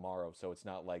filming tomorrow, so it's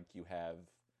not like you have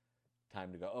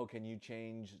time to go, oh, can you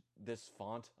change this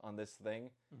font on this thing?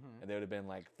 Mm-hmm. And they would have been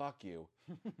like, fuck you.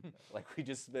 Like, we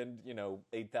just spent, you know,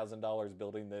 $8,000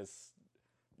 building this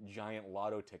giant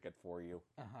lotto ticket for you.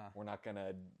 Uh-huh. We're not going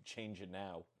to change it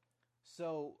now.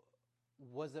 So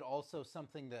was it also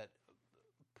something that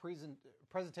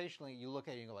presentationally you look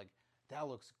at it and you go like, that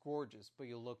looks gorgeous, but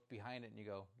you look behind it and you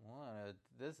go, well,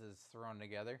 this is thrown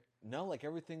together? No, like,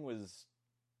 everything was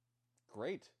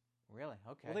great. Really?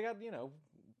 Okay. Well, they got, you know,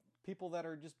 people that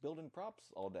are just building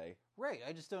props all day. Right.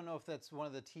 I just don't know if that's one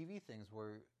of the TV things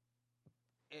where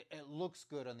it looks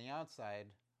good on the outside.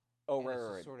 Oh, and right, it's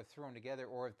right, just sort of thrown together,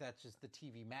 or if that's just the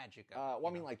TV magic of it, well, I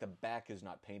mean, know? like, the back is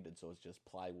not painted, so it's just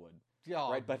plywood.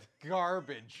 Oh, right, but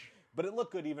garbage. But it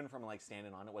looked good even from, like,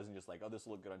 standing on. It wasn't just like, oh, this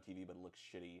will look good on TV, but it looks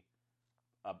shitty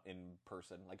up in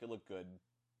person. Like, it looked good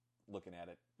looking at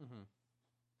it. Mm-hmm.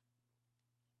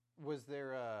 Was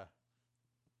there, have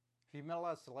you met a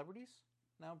lot of celebrities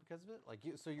now because of it? Like,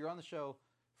 so you're on the show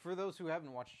for those who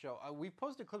haven't watched the show, we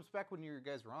posted clips back when you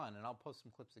guys were on, and I'll post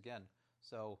some clips again.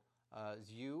 So it's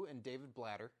you and David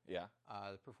Blatter Yeah.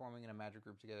 performing in a magic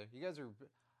group together. You guys are...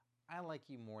 I like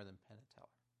you more than Penn and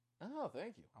Teller, Oh,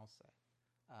 thank you. I'll say.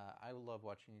 I love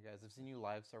watching you guys. I've seen you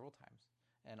live several times.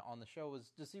 And on the show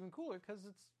was just even cooler because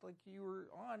it's like you were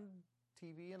on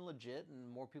TV and legit, and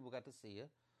more people got to see you.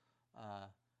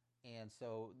 And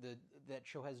so that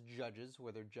show has judges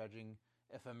where they're judging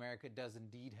if America does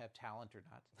indeed have talent or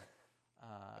not.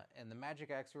 And the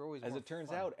magic acts are always As more it turns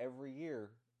fun. out, every year,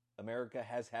 America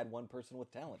has had one person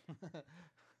with talent.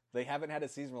 They haven't had a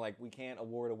season where, like, we can't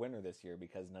award a winner this year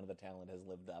because none of the talent has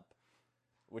lived up.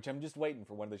 Which I'm just waiting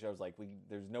for one of the shows, like,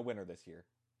 there's no winner this year.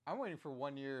 I'm waiting for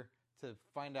 1 year to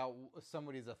find out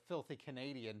somebody's a filthy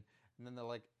Canadian, and then they're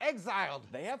like, exiled!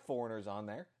 They have foreigners on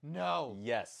there. No.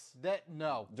 Yes.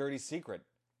 No. Dirty Secret.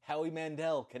 Howie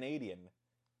Mandel, Canadian.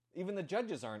 Even the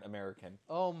judges aren't American.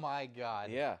 Oh my God.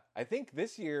 Yeah. I think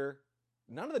this year,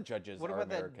 none of the judges What are about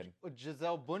American. that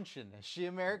Giselle Bundchen? Is she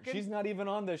American? She's not even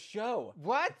on the show.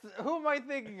 What? Who am I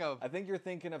thinking of? I think you're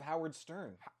thinking of Howard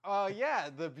Stern. Yeah,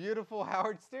 the beautiful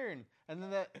Howard Stern. And then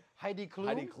that Heidi Klum.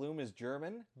 Heidi Klum is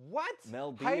German. What?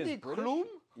 Mel B Heidi is British. Klum?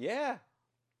 Yeah.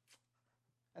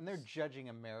 And they're judging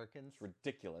Americans. It's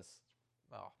ridiculous.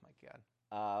 Oh my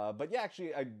God. But yeah,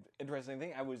 actually, interesting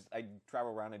thing. I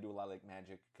travel around and do a lot of like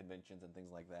magic conventions and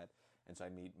things like that, and so I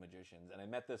meet magicians. And I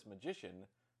met this magician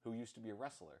who used to be a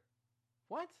wrestler.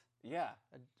 What? Yeah,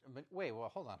 Wait. Well,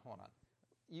 hold on.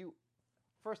 You.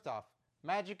 First off,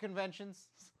 magic conventions.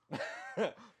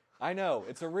 I know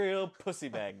it's a real pussy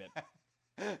magnet.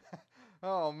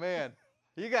 Oh man.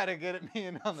 You gotta get me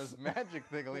in on this magic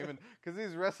thing, Lehman, because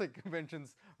these wrestling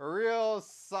conventions are real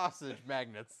sausage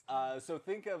magnets. So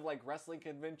think of like wrestling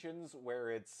conventions where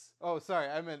it's Oh, sorry,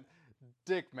 I meant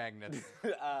dick magnets.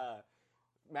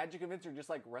 magic conventions are just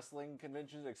like wrestling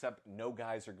conventions, except no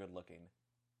guys are good looking.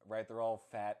 Right? They're all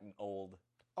fat and old.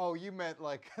 Oh, you meant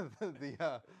like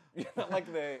the Not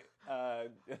like the I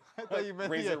thought you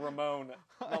meant Razor the, Ramon.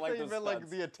 I Not like thought you those meant like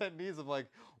studs. the attendees. I'm like,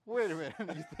 wait a minute,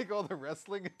 you think all the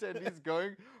wrestling attendees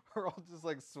going are all just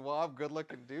like suave,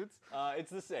 good-looking dudes? It's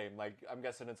the same. Like I'm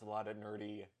guessing it's a lot of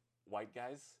nerdy white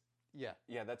guys. Yeah.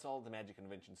 Yeah, that's all the magic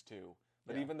conventions too.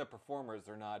 But Yeah. even the performers,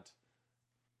 they're not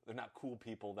cool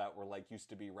people that were like used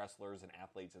to be wrestlers and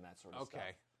athletes and that sort of stuff.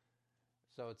 Okay.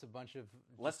 So it's a bunch of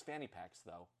Less fanny packs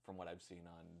though, from what I've seen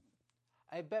on.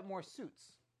 I bet more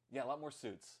suits. Yeah, a lot more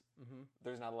suits. Mm-hmm.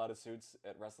 There's not a lot of suits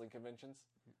at wrestling conventions.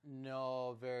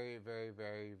 No, very, very,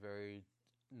 very, very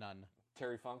none.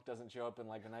 Terry Funk doesn't show up in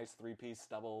like a nice three-piece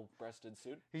double-breasted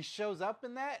suit. He shows up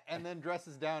in that and then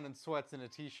dresses down in sweats and a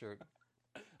t-shirt.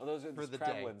 Oh, those are For just the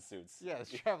traveling day. suits. Yeah,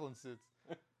 it's traveling suits.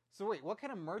 So wait, what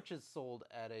kind of merch is sold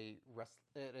at a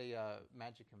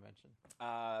magic convention?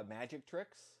 Magic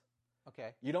tricks.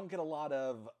 Okay. You don't get a lot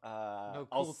of. No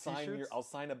I'll cool sign t-shirts? I'll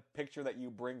sign a picture that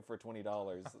you bring for $20.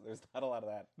 There's not a lot of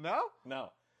that. No? No,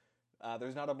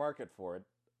 there's not a market for it.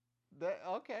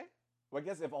 Okay. Well, I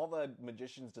guess if all the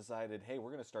magicians decided, hey, we're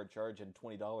going to start charging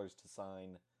 $20 to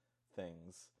sign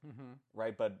things, Mm-hmm.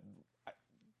 right? But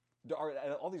are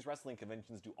all these wrestling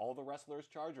conventions, do all the wrestlers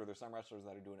charge, or are there some wrestlers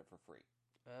that are doing it for free?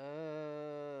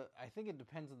 I think it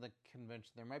depends on the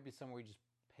convention. There might be some where you just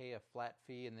pay a flat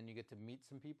fee and then you get to meet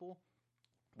some people.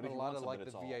 But But if a you lot want of some, like then the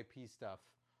it's all- VIP stuff,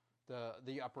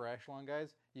 the upper echelon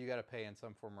guys, you got to pay in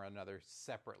some form or another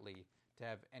separately to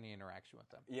have any interaction with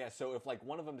them. Yeah, so if like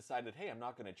one of them decided, hey, I'm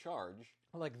not going to charge,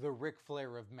 Like the Ric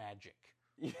Flair of magic,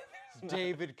 there's not-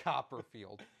 David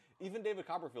Copperfield. Even David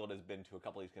Copperfield has been to a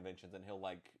couple of these conventions, and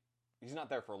he's not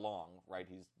there for long, right?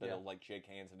 But Yeah. he'll like shake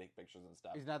hands and take pictures and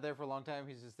stuff. He's not there for a long time.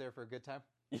 He's just there for a good time.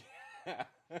 Yeah.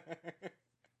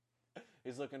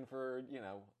 He's looking for,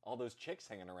 all those chicks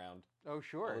hanging around. Oh, All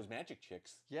sure. those magic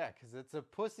chicks. Yeah, because it's a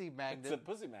pussy magnet. It's a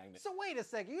pussy magnet. So wait a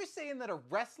second. You're saying that a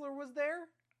wrestler was there?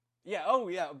 Yeah, oh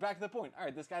yeah, back to the point. All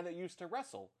right, this guy that used to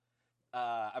wrestle.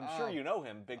 I'm sure Oh. you know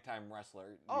him, big time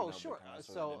wrestler. You Oh, know, sure. big time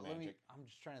wrestler So that did magic. I'm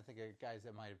just trying to think of guys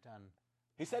that might have done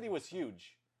He said he was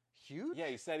huge. huge. Yeah,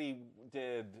 he said he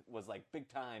was like big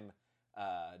time,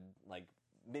 like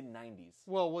mid-90s.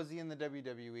 Well, was he in the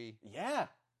WWE? Yeah,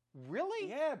 Really?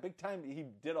 yeah, big time. He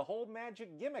did a whole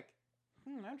magic gimmick.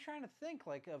 I'm trying to think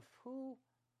like of who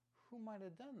might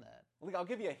have done that. Like, I'll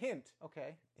give you a hint.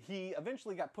 Okay. He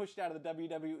eventually got pushed out of the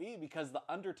WWE because the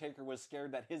Undertaker was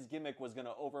scared that his gimmick was going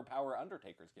to overpower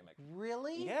Undertaker's gimmick.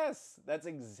 Really? Yes, that's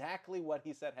exactly what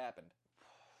he said happened.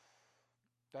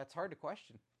 That's hard to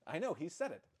question. I know, he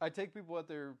said it. I take people at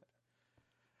their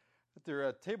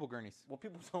table gurneys. Well,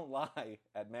 people don't lie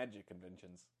at magic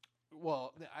conventions.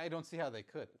 Well, I don't see how they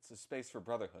could. It's a space for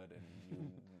brotherhood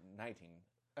and uniting.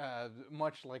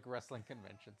 much like wrestling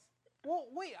conventions. Well,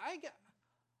 wait,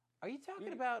 are you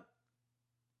talking about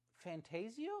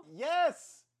Fantasio?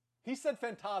 Yes! He said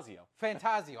Fantasio.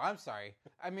 Fantasio, I'm sorry.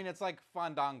 I mean, it's like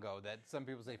Fandango, that some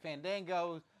people say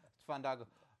Fandango, it's Fandango.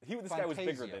 This guy was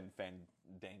bigger Fantasio. than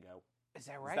Fandango. Is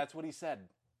that right? That's what he said.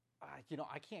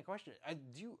 I can't question it.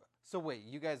 So wait,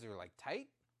 you guys are like tight?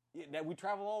 Yeah, we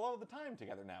travel all the time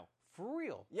together now. For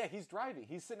real? Yeah, he's driving.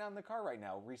 He's sitting out in the car right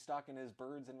now, restocking his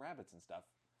birds and rabbits and stuff.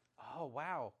 Oh,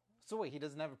 wow. So wait, he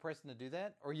doesn't have a person to do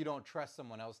that? Or you don't trust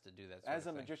someone else to do that sort As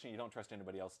of a thing? magician, you don't trust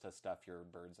anybody else to stuff your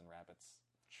birds and rabbits.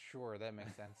 Sure, that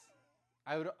makes sense.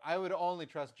 I would only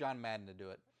trust John Madden to do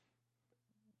it.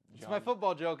 It's my John-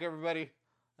 football joke, everybody.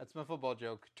 That's my football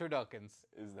joke. Turduckins.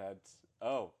 Is that...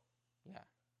 Oh.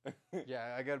 Yeah.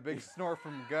 Yeah, I got a big snore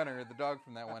from Gunner, the dog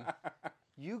from that one.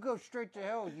 You go straight to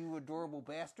hell, you adorable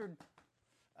bastard.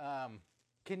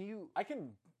 Can you... I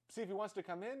can see if he wants to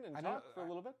come in and talk for a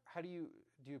little bit. How do you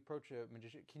approach a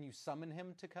magician? Can you summon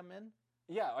him to come in?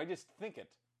 Yeah, I just think it.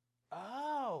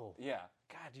 Oh. Yeah.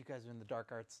 God, you guys are in the dark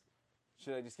arts.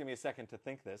 Should I just give me a second to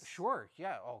think this? Sure,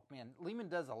 yeah. Oh, man. Lehman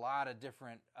does a lot of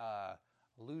different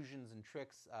illusions and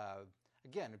tricks.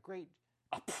 Again, a great...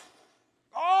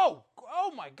 Oh!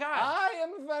 Oh, my God! I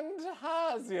am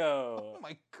Fantasio. Oh,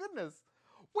 my goodness.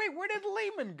 Wait, where did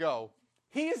Lehman go?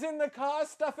 He's in the car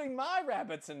stuffing my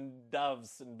rabbits and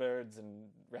doves and birds and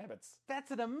rabbits.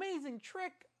 That's an amazing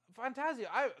trick. Fantasio.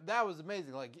 That was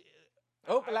amazing. Like...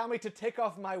 Oh, allow me to take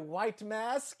off my white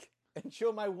mask and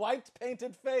show my white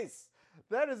painted face.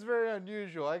 That is very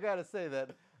unusual. I gotta say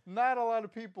that. Not a lot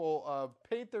of people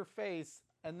paint their face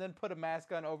and then put a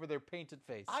mask on over their painted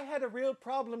face. I had a real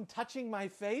problem touching my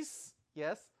face,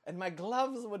 Yes? and my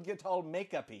gloves would get all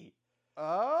makeup-y.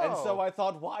 Oh. And so I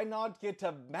thought, why not get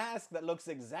a mask that looks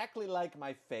exactly like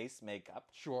my face makeup?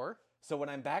 Sure. So when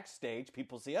I'm backstage,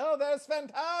 people see, oh, there's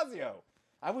Fantasio.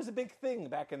 I was a big thing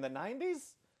back in the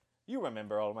 90s. You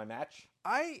remember all my match.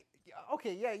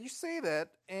 Okay, yeah, you say that,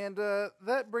 and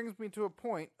that brings me to a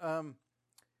point.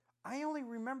 I only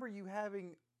remember you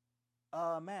having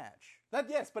a match.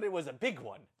 Yes, but it was a big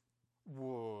one.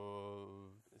 Whoa.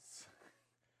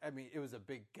 I mean, it was a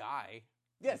big guy.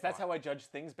 Yes, that's how I judge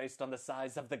things, based on the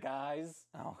size of the guys.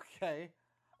 Okay.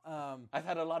 I've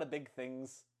had a lot of big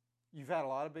things. You've had a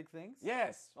lot of big things?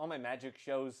 Yes, all my magic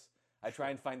shows, I try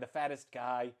and find the fattest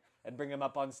guy and bring him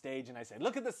up on stage, and I say,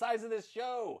 look at the size of this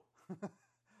show.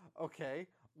 Okay.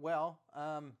 Well,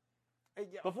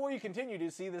 yeah. Before you continue, do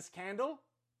you see this candle?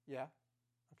 Yeah.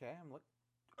 Okay, I'm looking.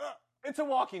 It's a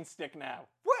walking stick now.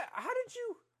 What? How did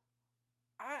you?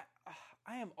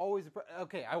 I am always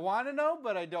okay. I want to know,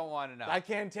 but I don't want to know. I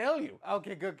can't tell you.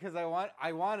 Okay, good, because I want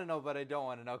to know, but I don't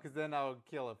want to know, because then I'll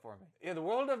kill it for me. Yeah, the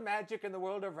world of magic and the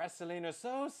world of wrestling are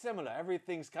so similar.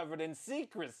 Everything's covered in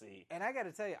secrecy. And I got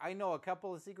to tell you, I know a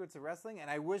couple of secrets of wrestling, and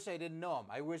I wish I didn't know them.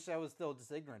 I wish I was still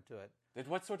just ignorant to it.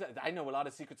 What sort of? I know a lot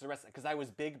of secrets of wrestling because I was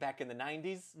big back in the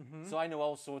 90s, so I know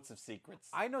all sorts of secrets.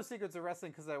 I know secrets of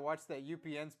wrestling because I watched that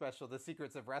UPN special, The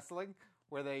Secrets of Wrestling,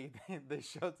 where they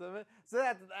showed some of it. So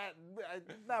that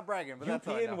not bragging, but that's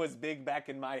all I know. UPN was big back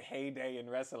in my heyday in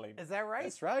wrestling. Is that right?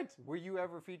 That's right. Were you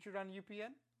ever featured on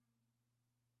UPN?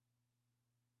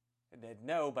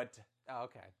 No, but Oh,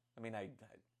 okay. I mean, I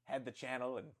had the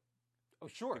channel and Oh,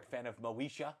 sure. big fan of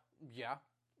Moesha. Yeah.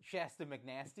 Shasta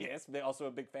McNasty. Yes, they're also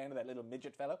a big fan of that little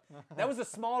midget fellow. That was a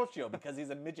small show because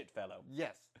he's a midget fellow.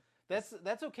 Yes.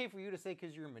 That's okay for you to say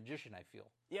because you're a magician, I feel.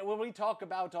 Yeah, well, we talk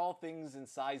about all things in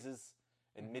sizes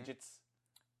and midgets.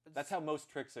 That's how most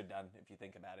tricks are done, if you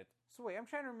think about it. So wait, I'm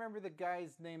trying to remember the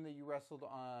guy's name that you wrestled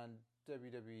on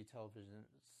WWE television.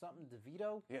 Something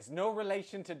DeVito? He has no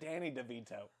relation to Danny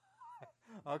DeVito.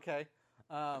 Okay.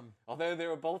 Although they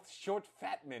were both short,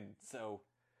 fat men, so...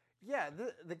 Yeah,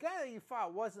 the guy that you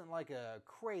fought wasn't like a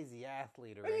crazy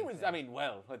athlete or But he was, anything. I mean,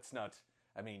 well, let's not...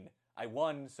 I mean, I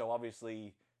won, so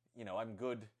obviously, you know, I'm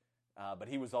good. But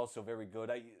he was also very good.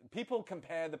 People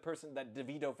compare the person, that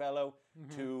DeVito fellow,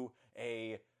 to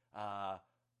a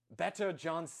better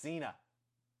John Cena.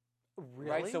 Really?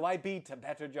 Right? So I beat a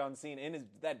better John Cena in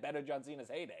that better John Cena's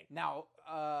heyday. Now,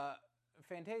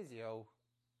 Fantasio,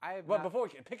 I have Well, not... before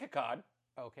you pick a card.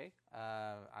 Okay.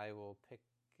 I will pick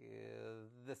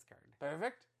this card.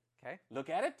 Perfect. Okay. Look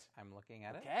at it. I'm looking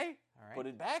at it. Okay. All right. Put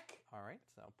it back. All right.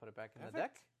 So I'll put it back in the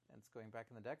Perfect. deck. And it's going back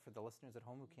in the deck for the listeners at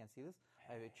home who can't see this.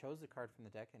 I chose the card from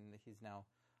the deck, and he's now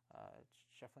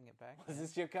shuffling it back. Was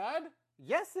this your card?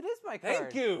 Yes, it is my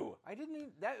card. Thank you. I didn't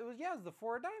even... It was the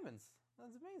 4 of diamonds.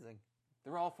 That's amazing.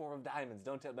 They're all 4 of diamonds.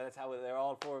 Don't tell, but that's how they're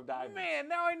all 4 of diamonds. Man,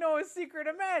 now I know a secret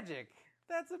of magic.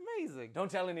 That's amazing. Don't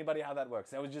tell anybody how that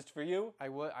works. That was just for you. I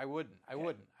wouldn't.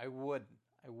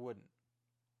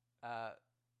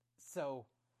 So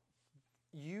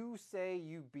you say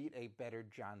you beat a better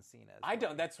John Cena. I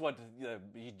don't. That's what the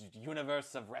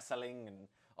universe of wrestling and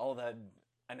all the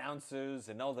announcers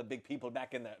and all the big people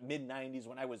back in the mid '90s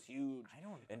when I was huge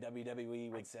in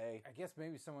WWE would say. I guess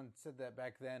maybe someone said that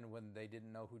back then when they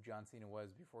didn't know who John Cena was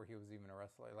before he was even a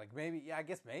wrestler. Like maybe, yeah, I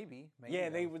guess maybe. Yeah,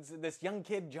 they was this young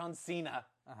kid John Cena.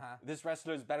 This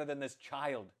wrestler is better than this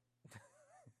child.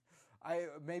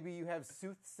 Maybe you have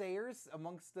soothsayers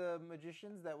amongst the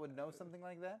magicians that would know something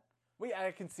like that. Well,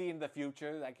 I can see in the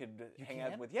future I could hang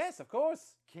can? out with. Yes, of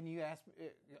course. Can you ask?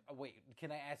 Wait,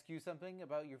 can I ask you something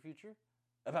about your future?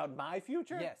 About my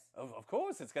future? Yes. Of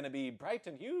course, it's going to be bright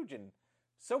and huge and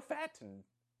so fat. And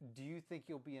Do you think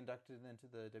you'll be inducted into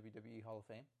the WWE Hall of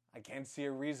Fame? I can't see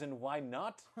a reason why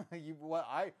not.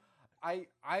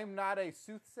 I'm not a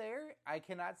soothsayer. I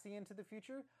cannot see into the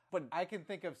future, But I can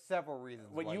think of several reasons.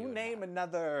 When why you would name not.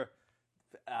 another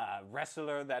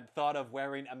wrestler that thought of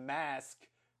wearing a mask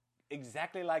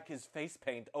exactly like his face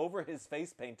paint over his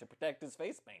face paint to protect his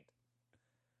face paint.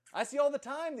 I see all the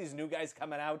time these new guys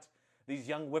coming out, these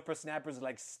young whippersnappers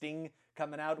like Sting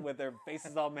coming out with their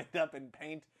faces all made up in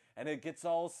paint, and it gets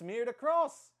all smeared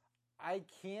across. I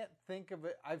can't think of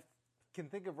it. I can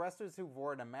think of wrestlers who've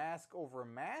worn a mask over a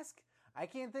mask. I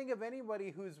can't think of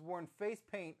anybody who's worn face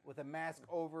paint with a mask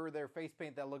over their face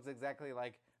paint that looks exactly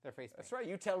like their face paint. That's right.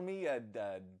 You tell me a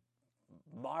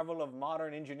marvel of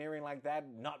modern engineering like that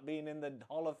not being in the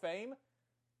Hall of Fame?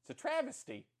 It's a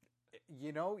travesty.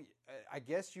 You know, I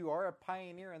guess you are a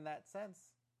pioneer in that sense.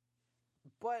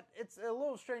 But it's a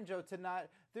little strange, though,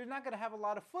 they're not going to have a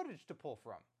lot of footage to pull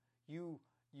from. You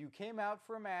came out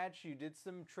for a match, you did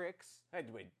some tricks. I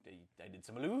did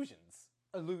some illusions.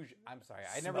 I'm sorry,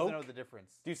 I never Smoke? know the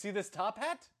difference. Do you see this top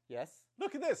hat? Yes?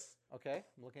 Look at this. Okay,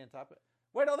 I'm looking at top.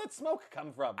 Where'd all that smoke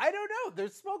come from? I don't know.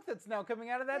 There's smoke that's now coming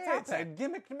out of that top It's a hat.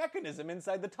 gimmicked mechanism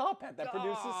inside the top hat that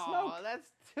produces smoke.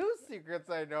 That's two secrets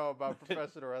I know about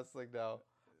professional wrestling now.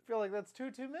 I feel like that's too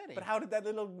many. But how did that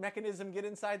little mechanism get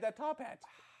inside that top hat?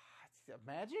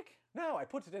 Magic? No, I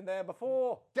put it in there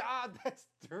before. God, that's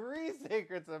three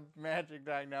secrets of magic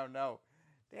that I now know.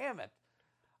 Damn it.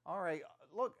 All right,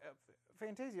 look,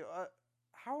 Fantasio,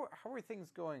 how are things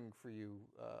going for you?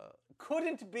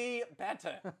 Couldn't be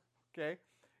better. Okay,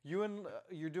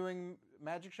 you're doing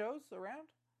magic shows around?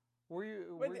 Were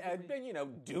you?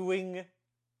 Doing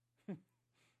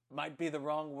might be the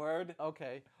wrong word.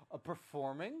 Okay,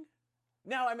 performing?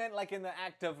 No, I meant like in the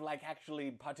act of like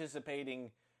actually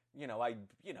participating. I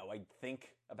think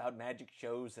about magic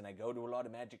shows and I go to a lot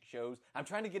of magic shows. I'm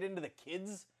trying to get into the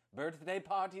kids' birthday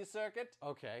party circuit.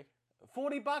 Okay.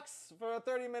 $40 for a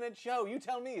 30-minute show. You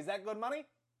tell me, is that good money?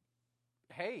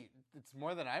 Hey, it's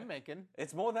more than I'm making.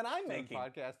 It's more than I'm doing making.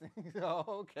 Podcasting.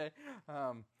 Oh, okay.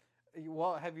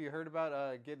 Well, have you heard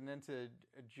about getting into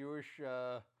Jewish?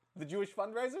 The Jewish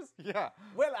fundraisers? Yeah.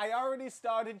 Well, I already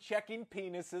started checking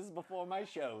penises before my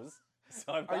shows.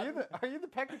 So Are you the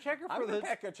pecker checker for I'm this? the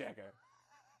pecker checker.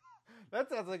 That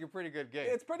sounds like a pretty good gig.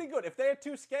 It's pretty good. If they're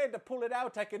too scared to pull it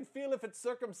out, I can feel if it's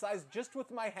circumcised just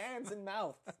with my hands and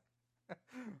mouth.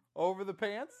 Over the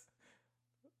pants?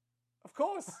 Of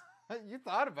course. You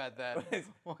thought about that.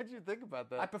 What'd you think about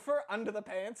that? I prefer under the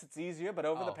pants. It's easier, but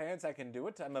over the Oh. pants I can do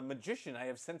it. I'm a magician. I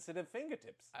have sensitive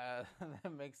fingertips.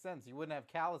 That makes sense. You wouldn't have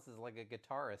calluses like a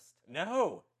guitarist.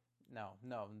 No.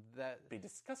 No, that Be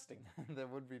disgusting. that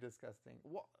would be disgusting.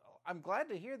 Well, I'm glad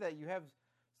to hear that you have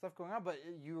stuff going on, but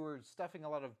you were stuffing a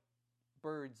lot of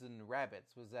birds and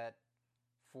rabbits. Was that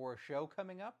for a show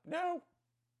coming up? No.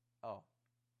 Oh.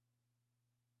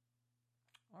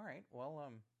 All right.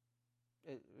 Well,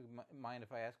 mind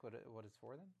if I ask what it's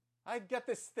for then? I get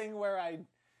this thing where I...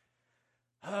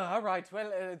 all right,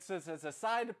 well, it's a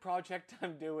side project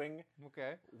I'm doing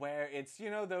Okay. where it's,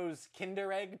 those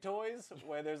Kinder Egg toys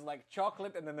where there's like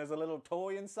chocolate and then there's a little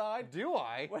toy inside. Do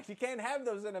I? Well, you can't have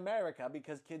those in America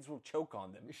because kids will choke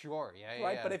on them. Sure. Yeah.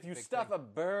 Right, yeah, but if you big stuff thing. a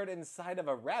bird inside of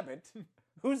a rabbit,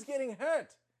 who's getting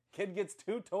hurt? Kid gets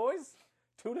 2 toys?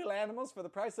 2 little animals for the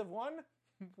price of 1?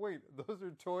 Wait, those are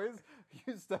toys?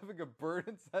 You stuffing a bird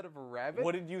inside of a rabbit?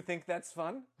 What did you think that's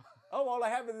fun? Oh, all I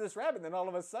have is this rabbit, then all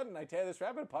of a sudden I tear this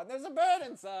rabbit apart and there's a bird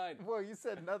inside. Well, you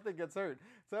said nothing gets hurt.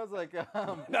 Sounds like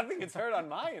Nothing gets hurt on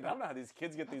my end. I don't know how these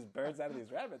kids get these birds out of these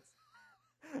rabbits.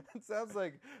 it sounds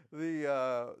like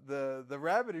the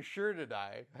rabbit is sure to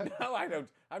die. No, I don't.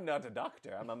 I'm not a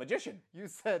doctor. I'm a magician. You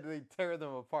said they tear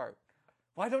them apart.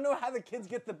 Well, I don't know how the kids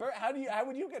get the bird. How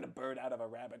would you get a bird out of a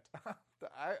rabbit?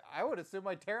 I would assume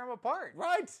I tear them apart.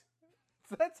 Right.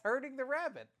 That's hurting the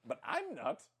rabbit. But I'm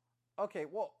not. Okay,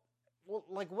 well,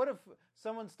 like what if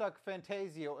someone stuck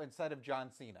Fantasio inside of John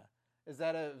Cena? Is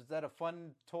that a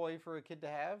fun toy for a kid to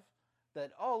have?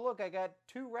 That, oh, look, I got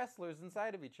two wrestlers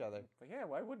inside of each other. But yeah,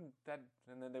 why wouldn't that?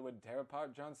 And then they would tear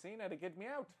apart John Cena to get me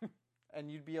out.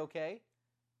 And you'd be okay?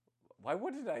 Why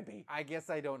wouldn't I be? I guess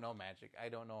I don't know magic. I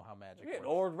don't know how magic works.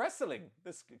 Or wrestling.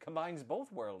 This combines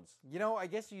both worlds. You know, I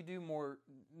guess you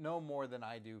know more than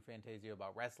I do, Fantasio,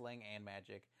 about wrestling and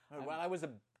magic. Well, I was a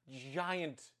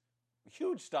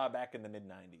huge star back in the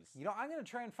mid-90s. You know, I'm going to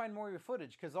try and find more of your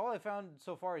footage, because all I found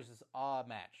so far is just a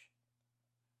match.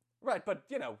 Right, but,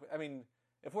 you know, I mean,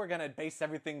 if we're going to base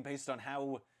everything based on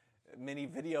how many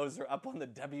videos are up on the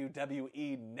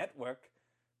WWE network...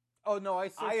 Oh, no, I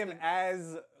am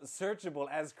as searchable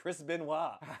as Chris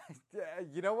Benoit.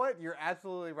 You know what? You're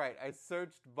absolutely right. I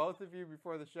searched both of you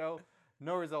before the show.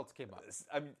 No results came up.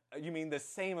 You mean the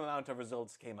same amount of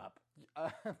results came up?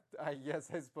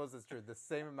 Yes, I suppose that's true. The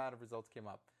same amount of results came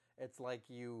up. It's like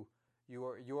you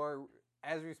are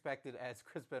as respected as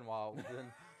Chris Benoit within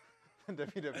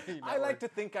WWE Network. I like to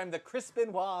think I'm the Chris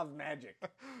Benoit of magic.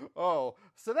 Oh,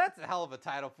 so that's a hell of a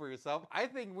title for yourself. I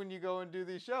think when you go and do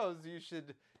these shows, you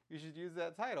should use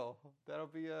that title. That'll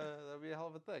be a hell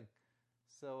of a thing.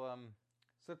 So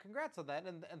so congrats on that,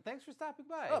 and thanks for stopping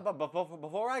by. Oh, but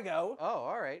before I go,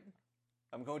 all right.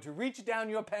 I'm going to reach down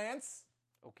your pants.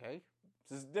 Okay.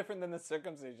 This is different than the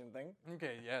circumcision thing.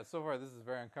 Okay, yeah. So far, this is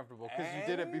very uncomfortable because you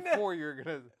did it before you're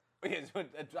gonna. Yes,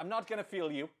 I'm not gonna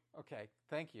feel you. Okay,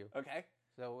 thank you. Okay.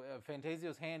 So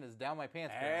Fantasio's hand is down my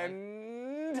pants.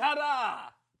 And ta-da!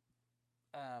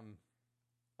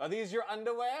 Are these your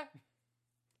underwear?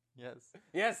 Yes.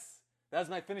 Yes. That's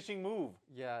my finishing move.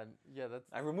 Yeah. That's.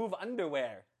 I remove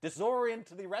underwear,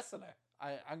 disorient the wrestler.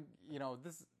 I'm. You know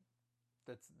this.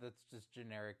 That's just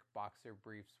generic boxer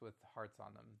briefs with hearts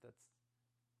on them. That's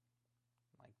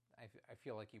like I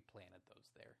feel like you planted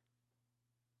those there.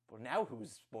 Well, now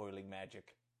who's spoiling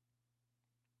magic?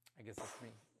 I guess it's me.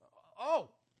 Oh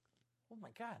my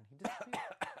God! He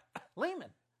disappeared. Lehman.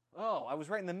 Oh, I was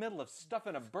right in the middle of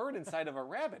stuffing a bird inside of a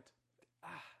rabbit.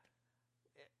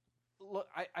 Look,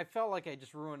 I felt like I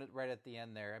just ruined it right at the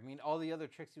end there. I mean, all the other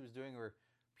tricks he was doing were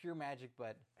pure magic,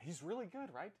 but he's really good,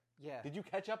 right? Yeah. Did you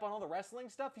catch up on all the wrestling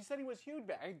stuff? He said he was huge.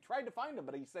 I tried to find him,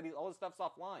 but he said all his stuff's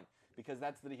offline because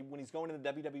that's when he's going to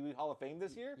the WWE Hall of Fame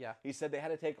this year. Yeah. He said they had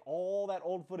to take all that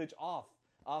old footage off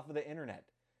of the internet.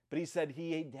 But he said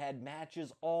he had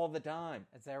matches all the time.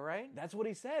 Is that right? That's what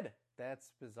he said.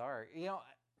 That's bizarre. You know,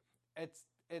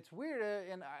 it's weird.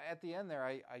 And at the end there,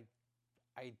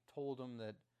 I told him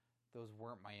that those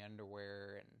weren't my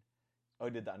underwear. And oh,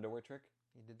 he did the underwear trick?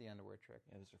 He did the underwear trick.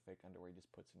 Yeah, those are fake underwear he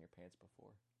just puts in your pants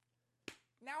before.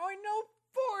 Now I know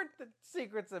for the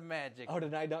secrets of magic. Oh,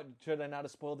 should I not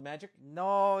have spoiled the magic?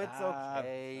 No, it's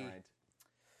okay. All right.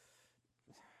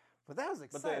 But that was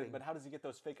exciting. But how does he get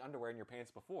those fake underwear in your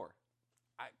pants before?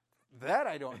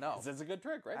 I don't know. It's a good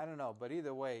trick, right? I don't know, but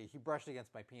either way, he brushed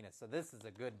against my penis, so this is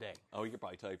a good day. Oh, you could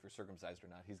probably tell if you're circumcised or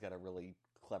not. He's got a really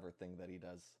clever thing that he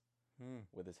does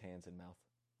with his hands and mouth.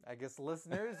 I guess,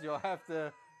 listeners, you'll have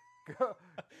to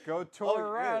go tour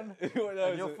around, and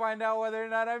you'll find out whether or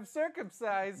not I'm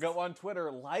circumcised. Go on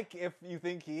Twitter, like if you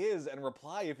think he is, and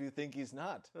reply if you think he's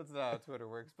not. That's not how Twitter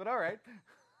works, but all right.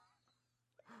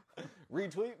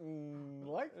 Retweet and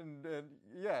like, and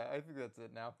yeah, I think that's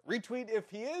it now. Retweet if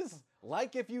he is,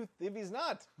 like if he's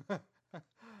not.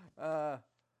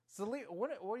 So Lee,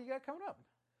 what do you got coming up?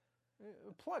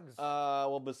 Plugs.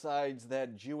 Well, besides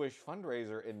that Jewish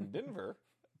fundraiser in Denver,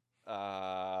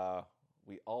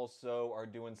 we also are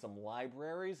doing some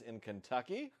libraries in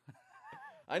Kentucky.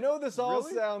 I know this all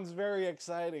sounds very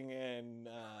exciting and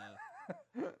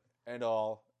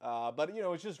all, but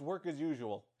it's just work as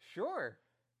usual. Sure.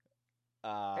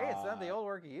 Hey, it's not the old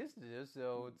work you used to do,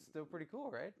 so it's still pretty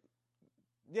cool, right?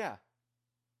 Yeah.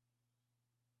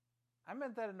 I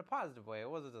meant that in a positive way. It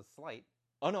wasn't a slight.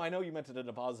 Oh no, I know you meant it in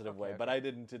a positive way, but I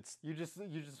didn't. It's you just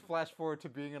flash forward to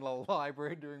being in a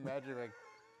library doing magic, like,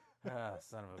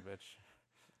 son of a bitch.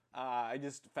 I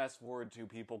just fast forward to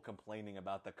people complaining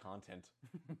about the content.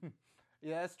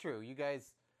 Yeah, that's true. You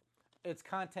guys, it's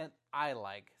content I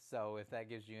like. So if that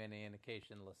gives you any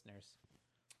indication, listeners.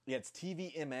 Yeah, it's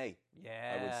TVMA.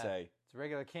 Yeah, I would say it's a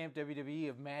regular Camp WWE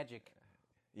of magic.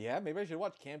 Yeah, maybe I should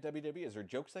watch Camp WWE. Is there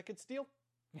jokes I could steal?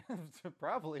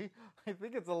 Probably. I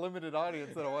think it's a limited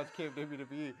audience that'll watch Camp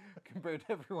WWE compared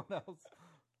to everyone else.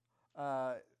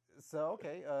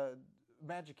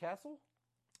 Magic Castle?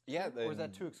 Yeah. Or is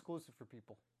that too exclusive for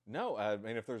people? No, I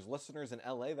mean, if there's listeners in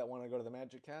LA that want to go to the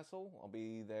Magic Castle, I'll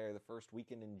be there the first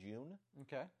weekend in June.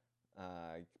 Okay.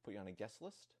 Put you on a guest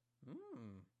list.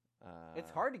 It's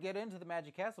hard to get into the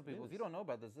Magic Castle, people. If you don't know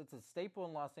about this, it's a staple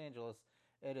in Los Angeles.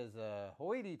 It is a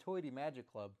hoity-toity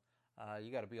magic club.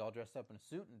 You got to be all dressed up in a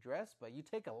suit and dress, but you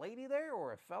take a lady there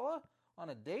or a fella on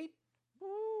a date,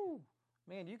 woo,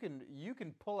 man, you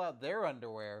can pull out their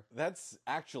underwear. That's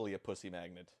actually a pussy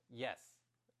magnet. Yes.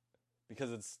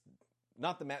 Because it's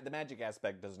not the magic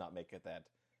aspect does not make it that.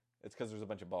 It's because there's a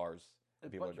bunch of bars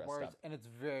and people are dressed up. And it's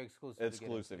very exclusive.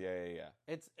 Exclusive, yeah.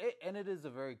 And it is a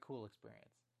very cool experience.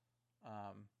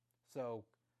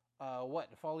 What?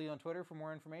 Follow you on Twitter for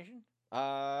more information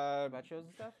about shows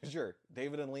and stuff? Sure.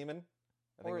 David and Lehman.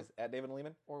 I think it's at David and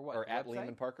Lehman. Or what? Or at website?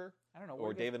 Lehman Parker. I don't know.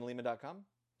 Or davidandlehman.com.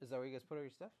 Is that where you guys put all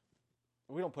your stuff?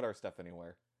 We don't put our stuff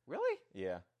anywhere. Really?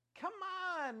 Yeah. Come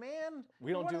on, man.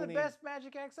 We don't You're do one of the best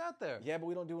magic acts out there. Yeah, but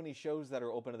we don't do any shows that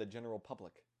are open to the general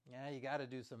public. Yeah, you got to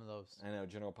do some of those. I know,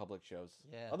 general public shows.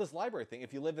 Yeah. Oh, this library thing.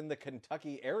 If you live in the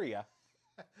Kentucky area.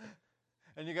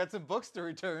 And you got some books to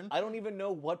return. I don't even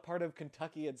know what part of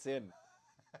Kentucky it's in.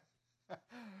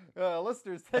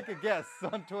 Listeners, take a guess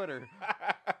on Twitter.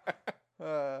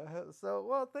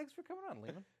 Thanks for coming on,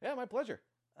 Lehman. Yeah, my pleasure.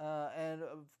 And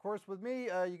of course, with me,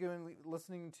 you can be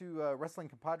listening to Wrestling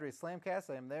Compadre Slamcast.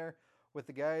 I am there with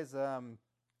the guys.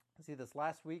 This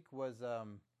last week was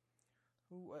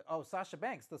Sasha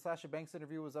Banks. The Sasha Banks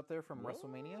interview was up there from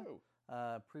WrestleMania.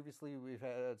 Previously, we've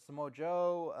had Samoa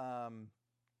Joe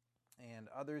and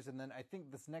others, and then I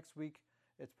think this next week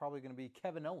it's probably going to be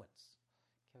Kevin Owens.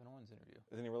 Kevin Owens interview.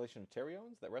 Is any relation to Terry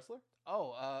Owens, that wrestler?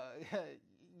 Oh,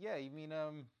 yeah. You mean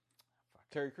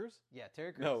Terry Crews? Yeah,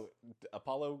 Terry Crews. No,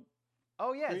 Apollo.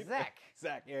 Oh yeah, Creed? Zach.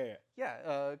 Zach, yeah. Yeah,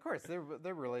 of course they're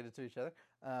related to each other.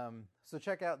 So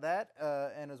check out that,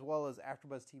 and as well as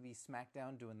AfterBuzz TV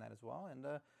SmackDown doing that as well. And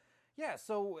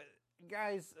so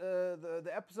guys,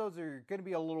 the episodes are going to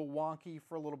be a little wonky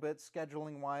for a little bit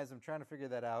scheduling wise. I'm trying to figure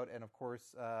that out, and of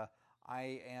course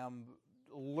I am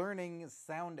learning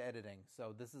sound editing,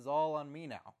 so this is all on me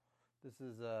now. This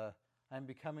is I'm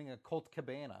becoming a Colt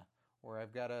Cabana, where I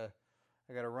got to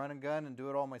run and gun and do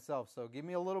it all myself. So give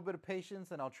me a little bit of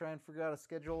patience, and I'll try and figure out a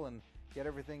schedule and get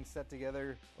everything set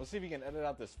together. We'll see if you can edit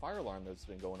out this fire alarm that's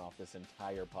been going off this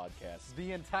entire podcast.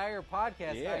 The entire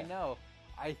podcast, Yeah. I know.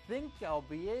 I think I'll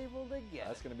be able to get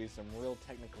That's it. going to be some real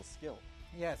technical skill.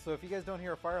 Yeah, so if you guys don't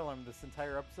hear a fire alarm this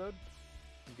entire episode,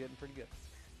 I'm getting pretty good.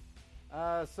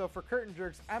 So for Curtain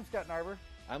Jerks, I'm Scott Narber.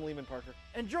 I'm Lehman Parker.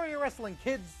 Enjoy your wrestling,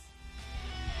 kids!